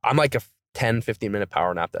nap? I'm like a 10, 15 minute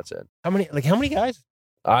power nap. That's it. How many guys?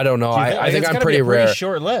 I don't know. I think I'm pretty rare. Pretty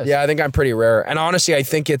short list. Yeah, I think I'm pretty rare. And honestly, I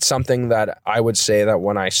think it's something that I would say that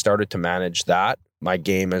when I started to manage that, my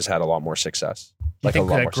game has had a lot more success. You think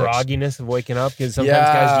that grogginess of waking up? Because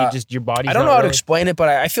sometimes guys, your body. I don't know how to explain it, but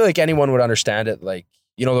I feel like anyone would understand it. Like,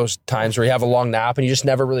 those times where you have a long nap and you just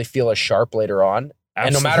never really feel as sharp later on.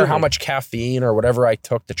 Absolutely. And no matter how much caffeine or whatever I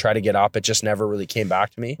took to try to get up, it just never really came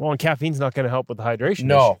back to me. Well, and caffeine's not going to help with the hydration.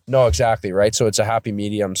 No, exactly. Right. So it's a happy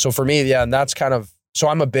medium. So for me, and that's kind of, so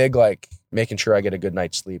I'm a big, like making sure I get a good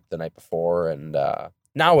night's sleep the night before. And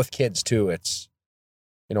now with kids too, it's,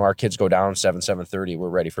 our kids go down 7:30. We're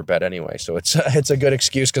ready for bed anyway. So it's a good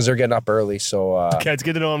excuse because they're getting up early. So okay, it's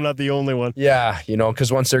good to know I'm not the only one. Yeah.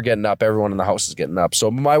 Because once they're getting up, everyone in the house is getting up. So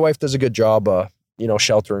my wife does a good job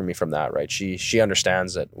sheltering me from that, right? She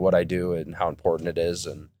understands that what I do and how important it is.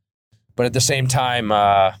 But at the same time,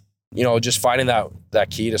 just finding that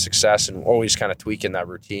key to success and always kind of tweaking that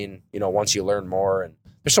routine, once you learn more. And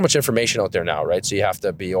there's so much information out there now, right? So you have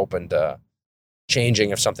to be open to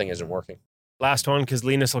changing if something isn't working. Last one, because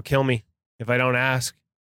Linus will kill me if I don't ask.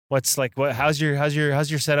 How's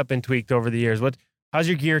your setup been tweaked over the years? How's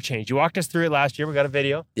your gear changed? You walked us through it last year. We got a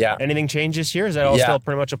video. Yeah. Anything changed this year? Is that all still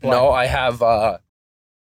pretty much applied? No, I have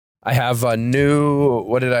a new,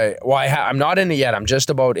 I'm not in it yet. I'm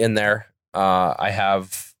just about in there. I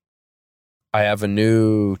have a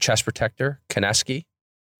new chest protector, Kineski.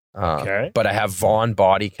 Okay. But I have Vaughn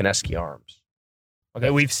body Kineski arms.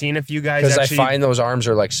 Okay. We've seen a few guys. Because I find those arms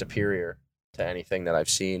are like superior to anything that I've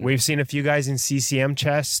seen. We've seen a few guys in CCM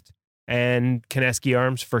chest and Kineski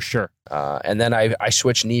arms for sure. And then I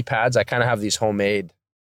switched knee pads. I kind of have these homemade.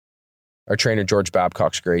 Our trainer, George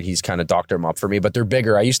Babcock's great. He's kind of doctored them up for me, but they're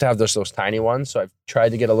bigger. I used to have those tiny ones. So I've tried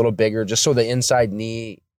to get a little bigger just so the inside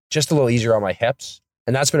knee, just a little easier on my hips.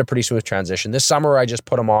 And that's been a pretty smooth transition. This summer, I just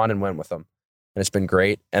put them on and went with them. And it's been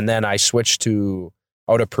great. And then I switched out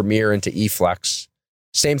of Premier into E-Flex.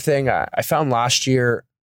 Same thing. I found last year,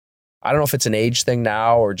 I don't know if it's an age thing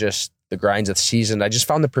now or just the grinds of the season. I just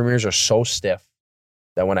found the premieres are so stiff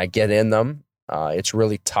that when I get in them, it's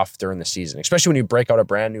really tough during the season, especially when you break out a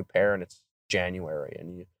brand new pair and it's January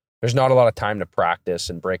and there's not a lot of time to practice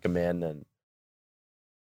and break them in. And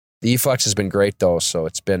the E-Flex has been great though. So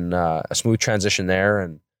it's been a smooth transition there.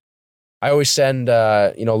 And I always send,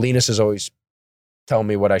 Linus is always telling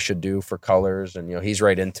me what I should do for colors, and he's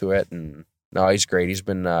right into it. And no, he's great. He's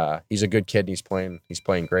been he's a good kid. And he's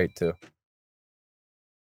playing great too.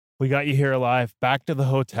 We got you here alive. Back to the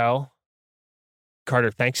hotel.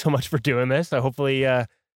 Carter, thanks so much for doing this. Hopefully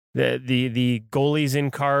the goalies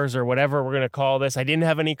in cars or whatever we're gonna call this. I didn't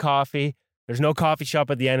have any coffee. There's no coffee shop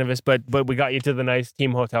at the end of this, but we got you to the nice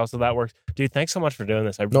team hotel, so that works. Dude, thanks so much for doing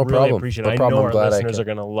this. I really appreciate it. I know our listeners are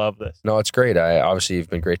going to love this. No, it's great. Obviously, you've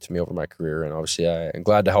been great to me over my career, and obviously I'm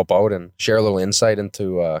glad to help out and share a little insight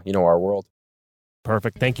into our world.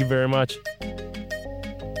 Perfect. Thank you very much.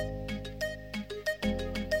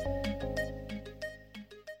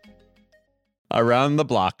 Around the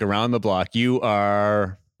block. You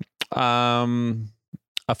are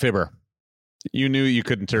a fibber. You knew you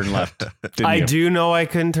couldn't turn left, didn't I you? do know I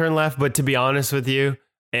couldn't turn left, but to be honest with you,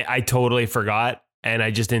 I totally forgot. And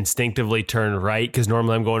I just instinctively turned right because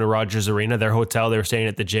normally I'm going to Rogers Arena. Their hotel, they were staying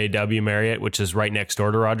at the JW Marriott, which is right next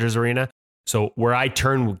door to Rogers Arena. So where I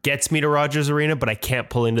turn gets me to Rogers Arena, but I can't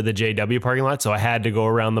pull into the JW parking lot. So I had to go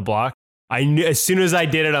around the block. I knew as soon as I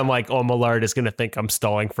did it, I'm like, oh, Millard is going to think I'm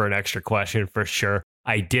stalling for an extra question for sure.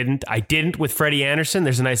 I didn't with Freddie Anderson.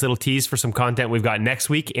 There's a nice little tease for some content we've got next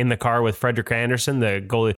week in the car with Frederik Andersen, the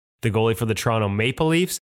goalie for the Toronto Maple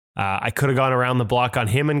Leafs. I could have gone around the block on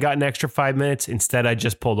him and got an extra 5 minutes. Instead, I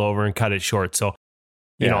just pulled over and cut it short. So,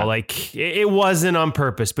 it wasn't on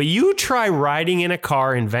purpose. But you try riding in a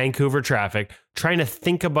car in Vancouver traffic, trying to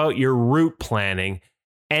think about your route planning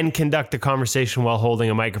and conduct a conversation while holding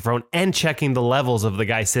a microphone and checking the levels of the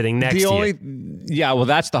guy sitting next to you. Yeah, well,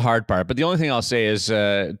 that's the hard part. But the only thing I'll say is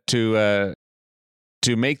to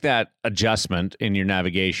make that adjustment in your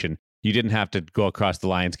navigation, you didn't have to go across the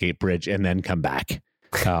Lionsgate Bridge and then come back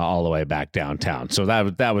all the way back downtown. So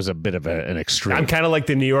that was a bit of an extreme. I'm kind of like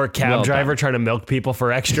the New York cab driver trying to milk people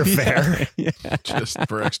for extra fare. Yeah. Just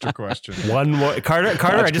for extra questions. One more. Carter,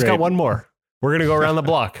 I just got one more. We're going to go around the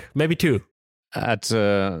block. Maybe two. That's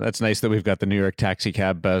nice that we've got the New York Taxi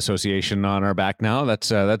Cab Association on our back now. That's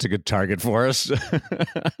a good target for us.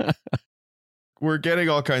 We're getting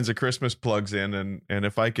all kinds of Christmas plugs in, and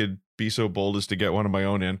if I could be so bold as to get one of my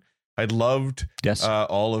own in, I'd loved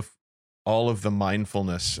all of the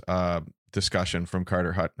mindfulness discussion from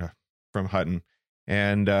Carter Hutton,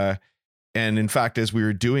 and in fact, as we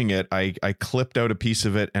were doing it, I clipped out a piece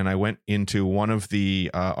of it and I went into one of the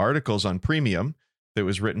articles on Premium that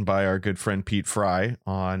was written by our good friend Pete Fry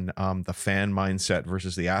on the fan mindset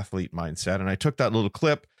versus the athlete mindset. And I took that little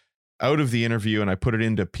clip out of the interview and I put it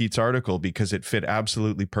into Pete's article because it fit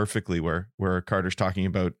absolutely perfectly where Carter's talking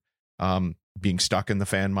about being stuck in the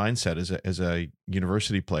fan mindset as a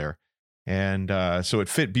university player. And so it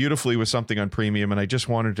fit beautifully with something on Premium. And I just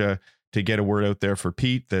wanted to get a word out there for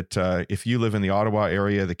Pete that if you live in the Ottawa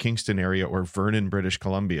area, the Kingston area, or Vernon, British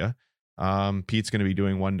Columbia, Pete's going to be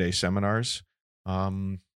doing one-day seminars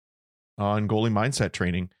on goalie mindset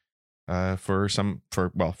training for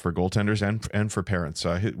goaltenders and for parents.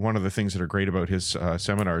 One of the things that are great about his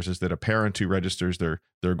seminars is that a parent who registers their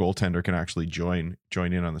goaltender can actually join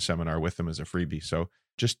in on the seminar with them as a freebie. So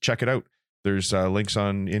just check it out. There's links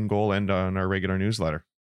on In Goal and on our regular newsletter.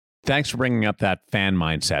 Thanks for bringing up that fan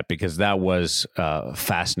mindset because that was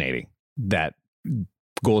fascinating. That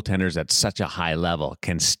goaltenders at such a high level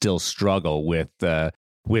can still struggle with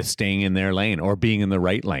staying in their lane or being in the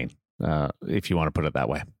right lane, if you want to put it that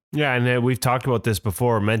way. Yeah, and we've talked about this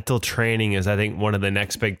before. Mental training is, I think, one of the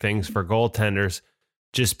next big things for goaltenders,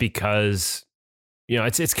 just because,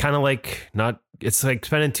 it's kind of like it's like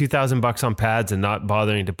spending $2,000 on pads and not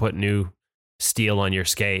bothering to put new steel on your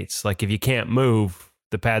skates. Like if you can't move,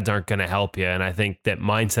 the pads aren't going to help you. And I think that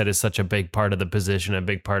mindset is such a big part of the position, a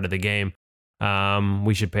big part of the game.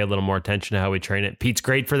 We should pay a little more attention to how we train it. Pete's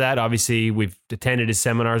great for that. Obviously, we've attended his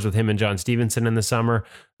seminars with him and John Stevenson in the summer.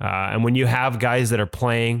 And when you have guys that are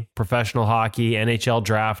playing professional hockey, NHL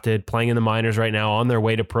drafted, playing in the minors right now, on their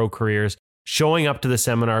way to pro careers, showing up to the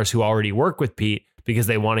seminars who already work with Pete because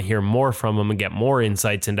they want to hear more from him and get more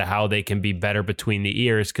insights into how they can be better between the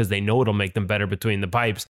ears because they know it'll make them better between the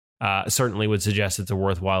pipes. Certainly would suggest it's a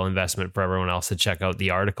worthwhile investment for everyone else to check out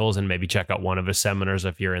the articles and maybe check out one of his seminars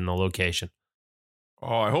if you're in the location.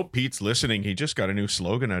 Oh, I hope Pete's listening. He just got a new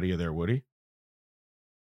slogan out of you there, Woody.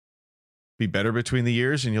 be better between the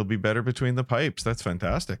ears and you'll be better between the pipes. That's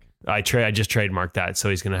fantastic. I just trademarked that, so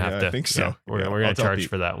he's going to have to. I think so. We're going to charge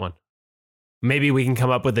for that one. Maybe we can come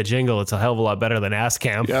up with a jingle. It's a hell of a lot better than Ask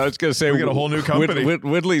Cam. Yeah, I was going to say we got a whole new company.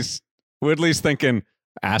 Woodley's thinking,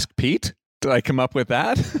 ask Pete. Did I come up with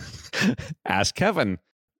that? Ask Kevin.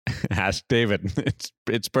 Ask David.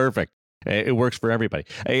 It's perfect. It works for everybody.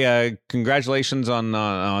 Hey, congratulations on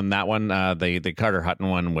that one. The Carter Hutton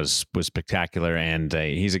one was spectacular, and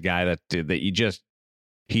he's a guy that you just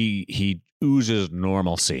he oozes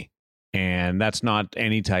normalcy, and that's not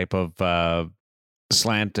any type of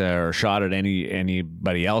slant or shot at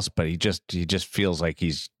anybody else, but he just feels like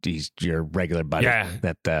he's your regular buddy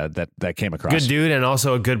that came across. Good dude, and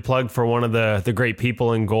also a good plug for one of the great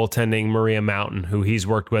people in goaltending, Maria Mountain, who he's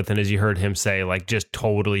worked with, and as you heard him say, like just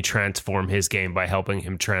totally transform his game by helping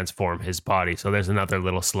him transform his body. So there's another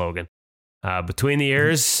little slogan. Between the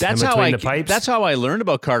ears, the pipes. That's how I learned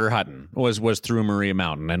about Carter Hutton was through Maria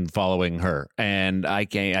Mountain and following her, and I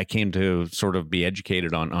came to sort of be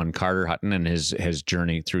educated on Carter Hutton and his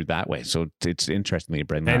journey through that way. So it's interesting that you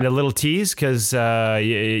bring that. And a little tease, because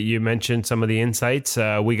you mentioned some of the insights.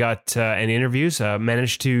 We got an interviews,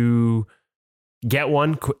 managed to get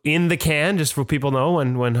one in the can, just for people know.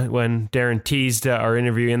 When Darren teased our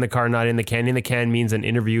interview in the car, not in the can. In the can means an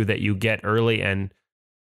interview that you get early and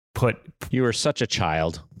put. You were such a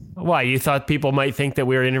child. Why? You thought people might think that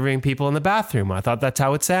we were interviewing people in the bathroom. I thought that's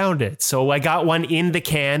how it sounded. So I got one in the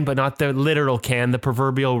can, but not the literal can, the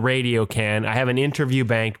proverbial radio can. I have an interview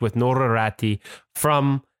banked with Noora Ratti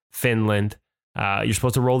from Finland. You're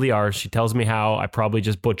supposed to roll the R's. She tells me how. I probably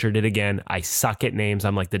just butchered it again. I suck at names.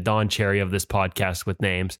 I'm like the Don Cherry of this podcast with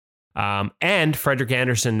names. And Frederick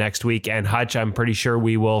Anderson next week. And Hutch, I'm pretty sure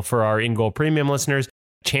we will, for our In Goal Premium listeners,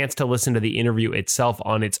 chance to listen to the interview itself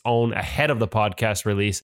on its own ahead of the podcast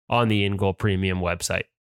release on the In Goal Premium website.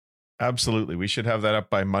 Absolutely. We should have that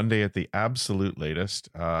up by Monday at the absolute latest.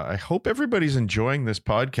 I hope everybody's enjoying this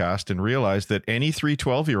podcast and realize that any 3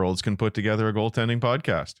 12-year-olds can put together a goaltending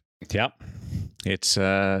podcast. Yep.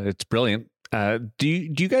 It's brilliant. Do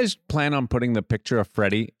you guys plan on putting the picture of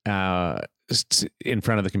Freddie in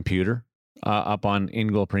front of the computer? Up on In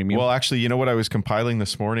Goal Premium? Well, actually, you know what I was compiling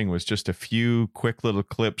this morning was just a few quick little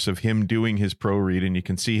clips of him doing his pro read, and you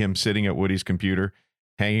can see him sitting at Woody's computer,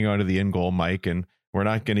 hanging onto the In Goal mic, and we're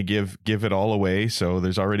not going to give it all away. So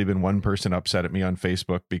there's already been one person upset at me on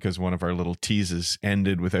Facebook because one of our little teases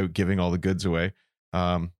ended without giving all the goods away.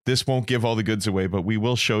 This won't give all the goods away, but we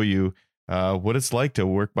will show you what it's like to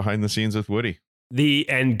work behind the scenes with Woody.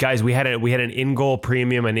 And guys, we had an In Goal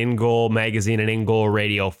Premium, an In Goal magazine, and In Goal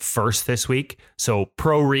Radio first this week. So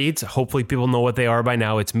pro reads, hopefully people know what they are by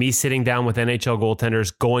now. It's me sitting down with NHL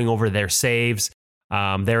goaltenders, going over their saves,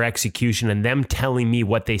 their execution, and them telling me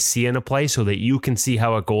what they see in a play so that you can see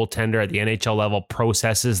how a goaltender at the NHL level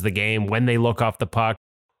processes the game when they look off the puck,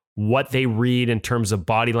 what they read in terms of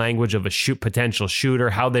body language of a potential shooter,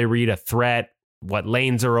 how they read a threat, what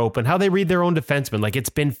lanes are open, how they read their own defenseman. Like, it's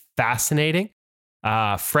been fascinating.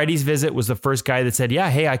 Freddie's visit was the first guy that said,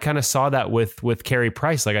 yeah, hey, I kind of saw that with Carey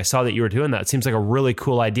Price. Like, I saw that you were doing that. It seems like a really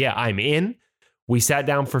cool idea. I'm in. We sat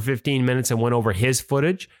down for 15 minutes and went over his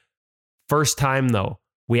footage. First time, though,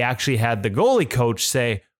 we actually had the goalie coach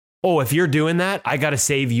say, oh, if you're doing that, I got a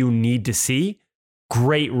save you need to see.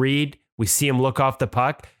 Great read. We see him look off the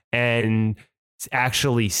puck and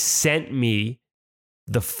actually sent me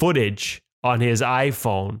the footage on his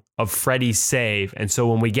iPhone of Freddie's save. And so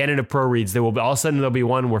when we get into pro reads, there will be all of a sudden there'll be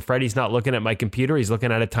one where Freddie's not looking at my computer. He's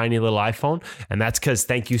looking at a tiny little iPhone. And that's because,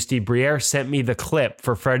 thank you, Steve Briere sent me the clip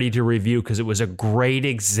for Freddie to review, because it was a great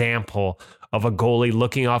example of a goalie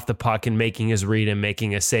looking off the puck and making his read and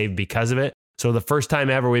making a save because of it. So the first time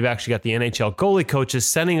ever, we've actually got the NHL goalie coaches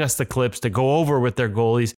sending us the clips to go over with their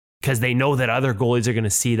goalies, because they know that other goalies are going to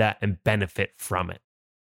see that and benefit from it.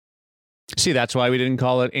 See, that's why we didn't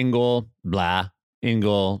call it In Goal blah, In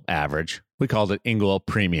Goal average. We called it In Goal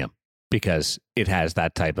Premium because it has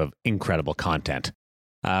that type of incredible content.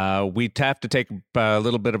 We have to take a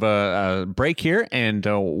little bit of a break here and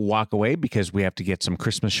walk away because we have to get some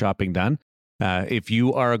Christmas shopping done. If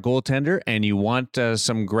you are a goaltender and you want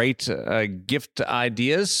some great gift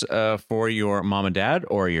ideas for your mom and dad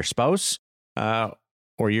or your spouse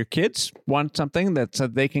or your kids want something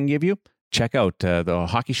that they can give you, check out the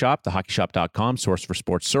Hockey Shop, thehockeyshop.com, source for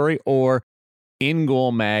sports Surrey, or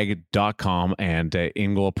ingoalmag.com and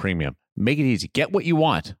In Goal Premium. Make it easy. Get what you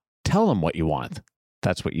want. Tell them what you want.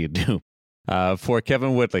 That's what you do. For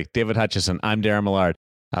Kevin Woodley, David Hutchison, I'm Darren Millard.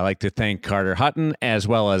 I'd like to thank Carter Hutton as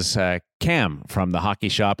well as Cam from the Hockey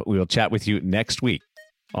Shop. We will chat with you next week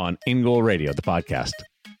on In Goal Radio, the podcast.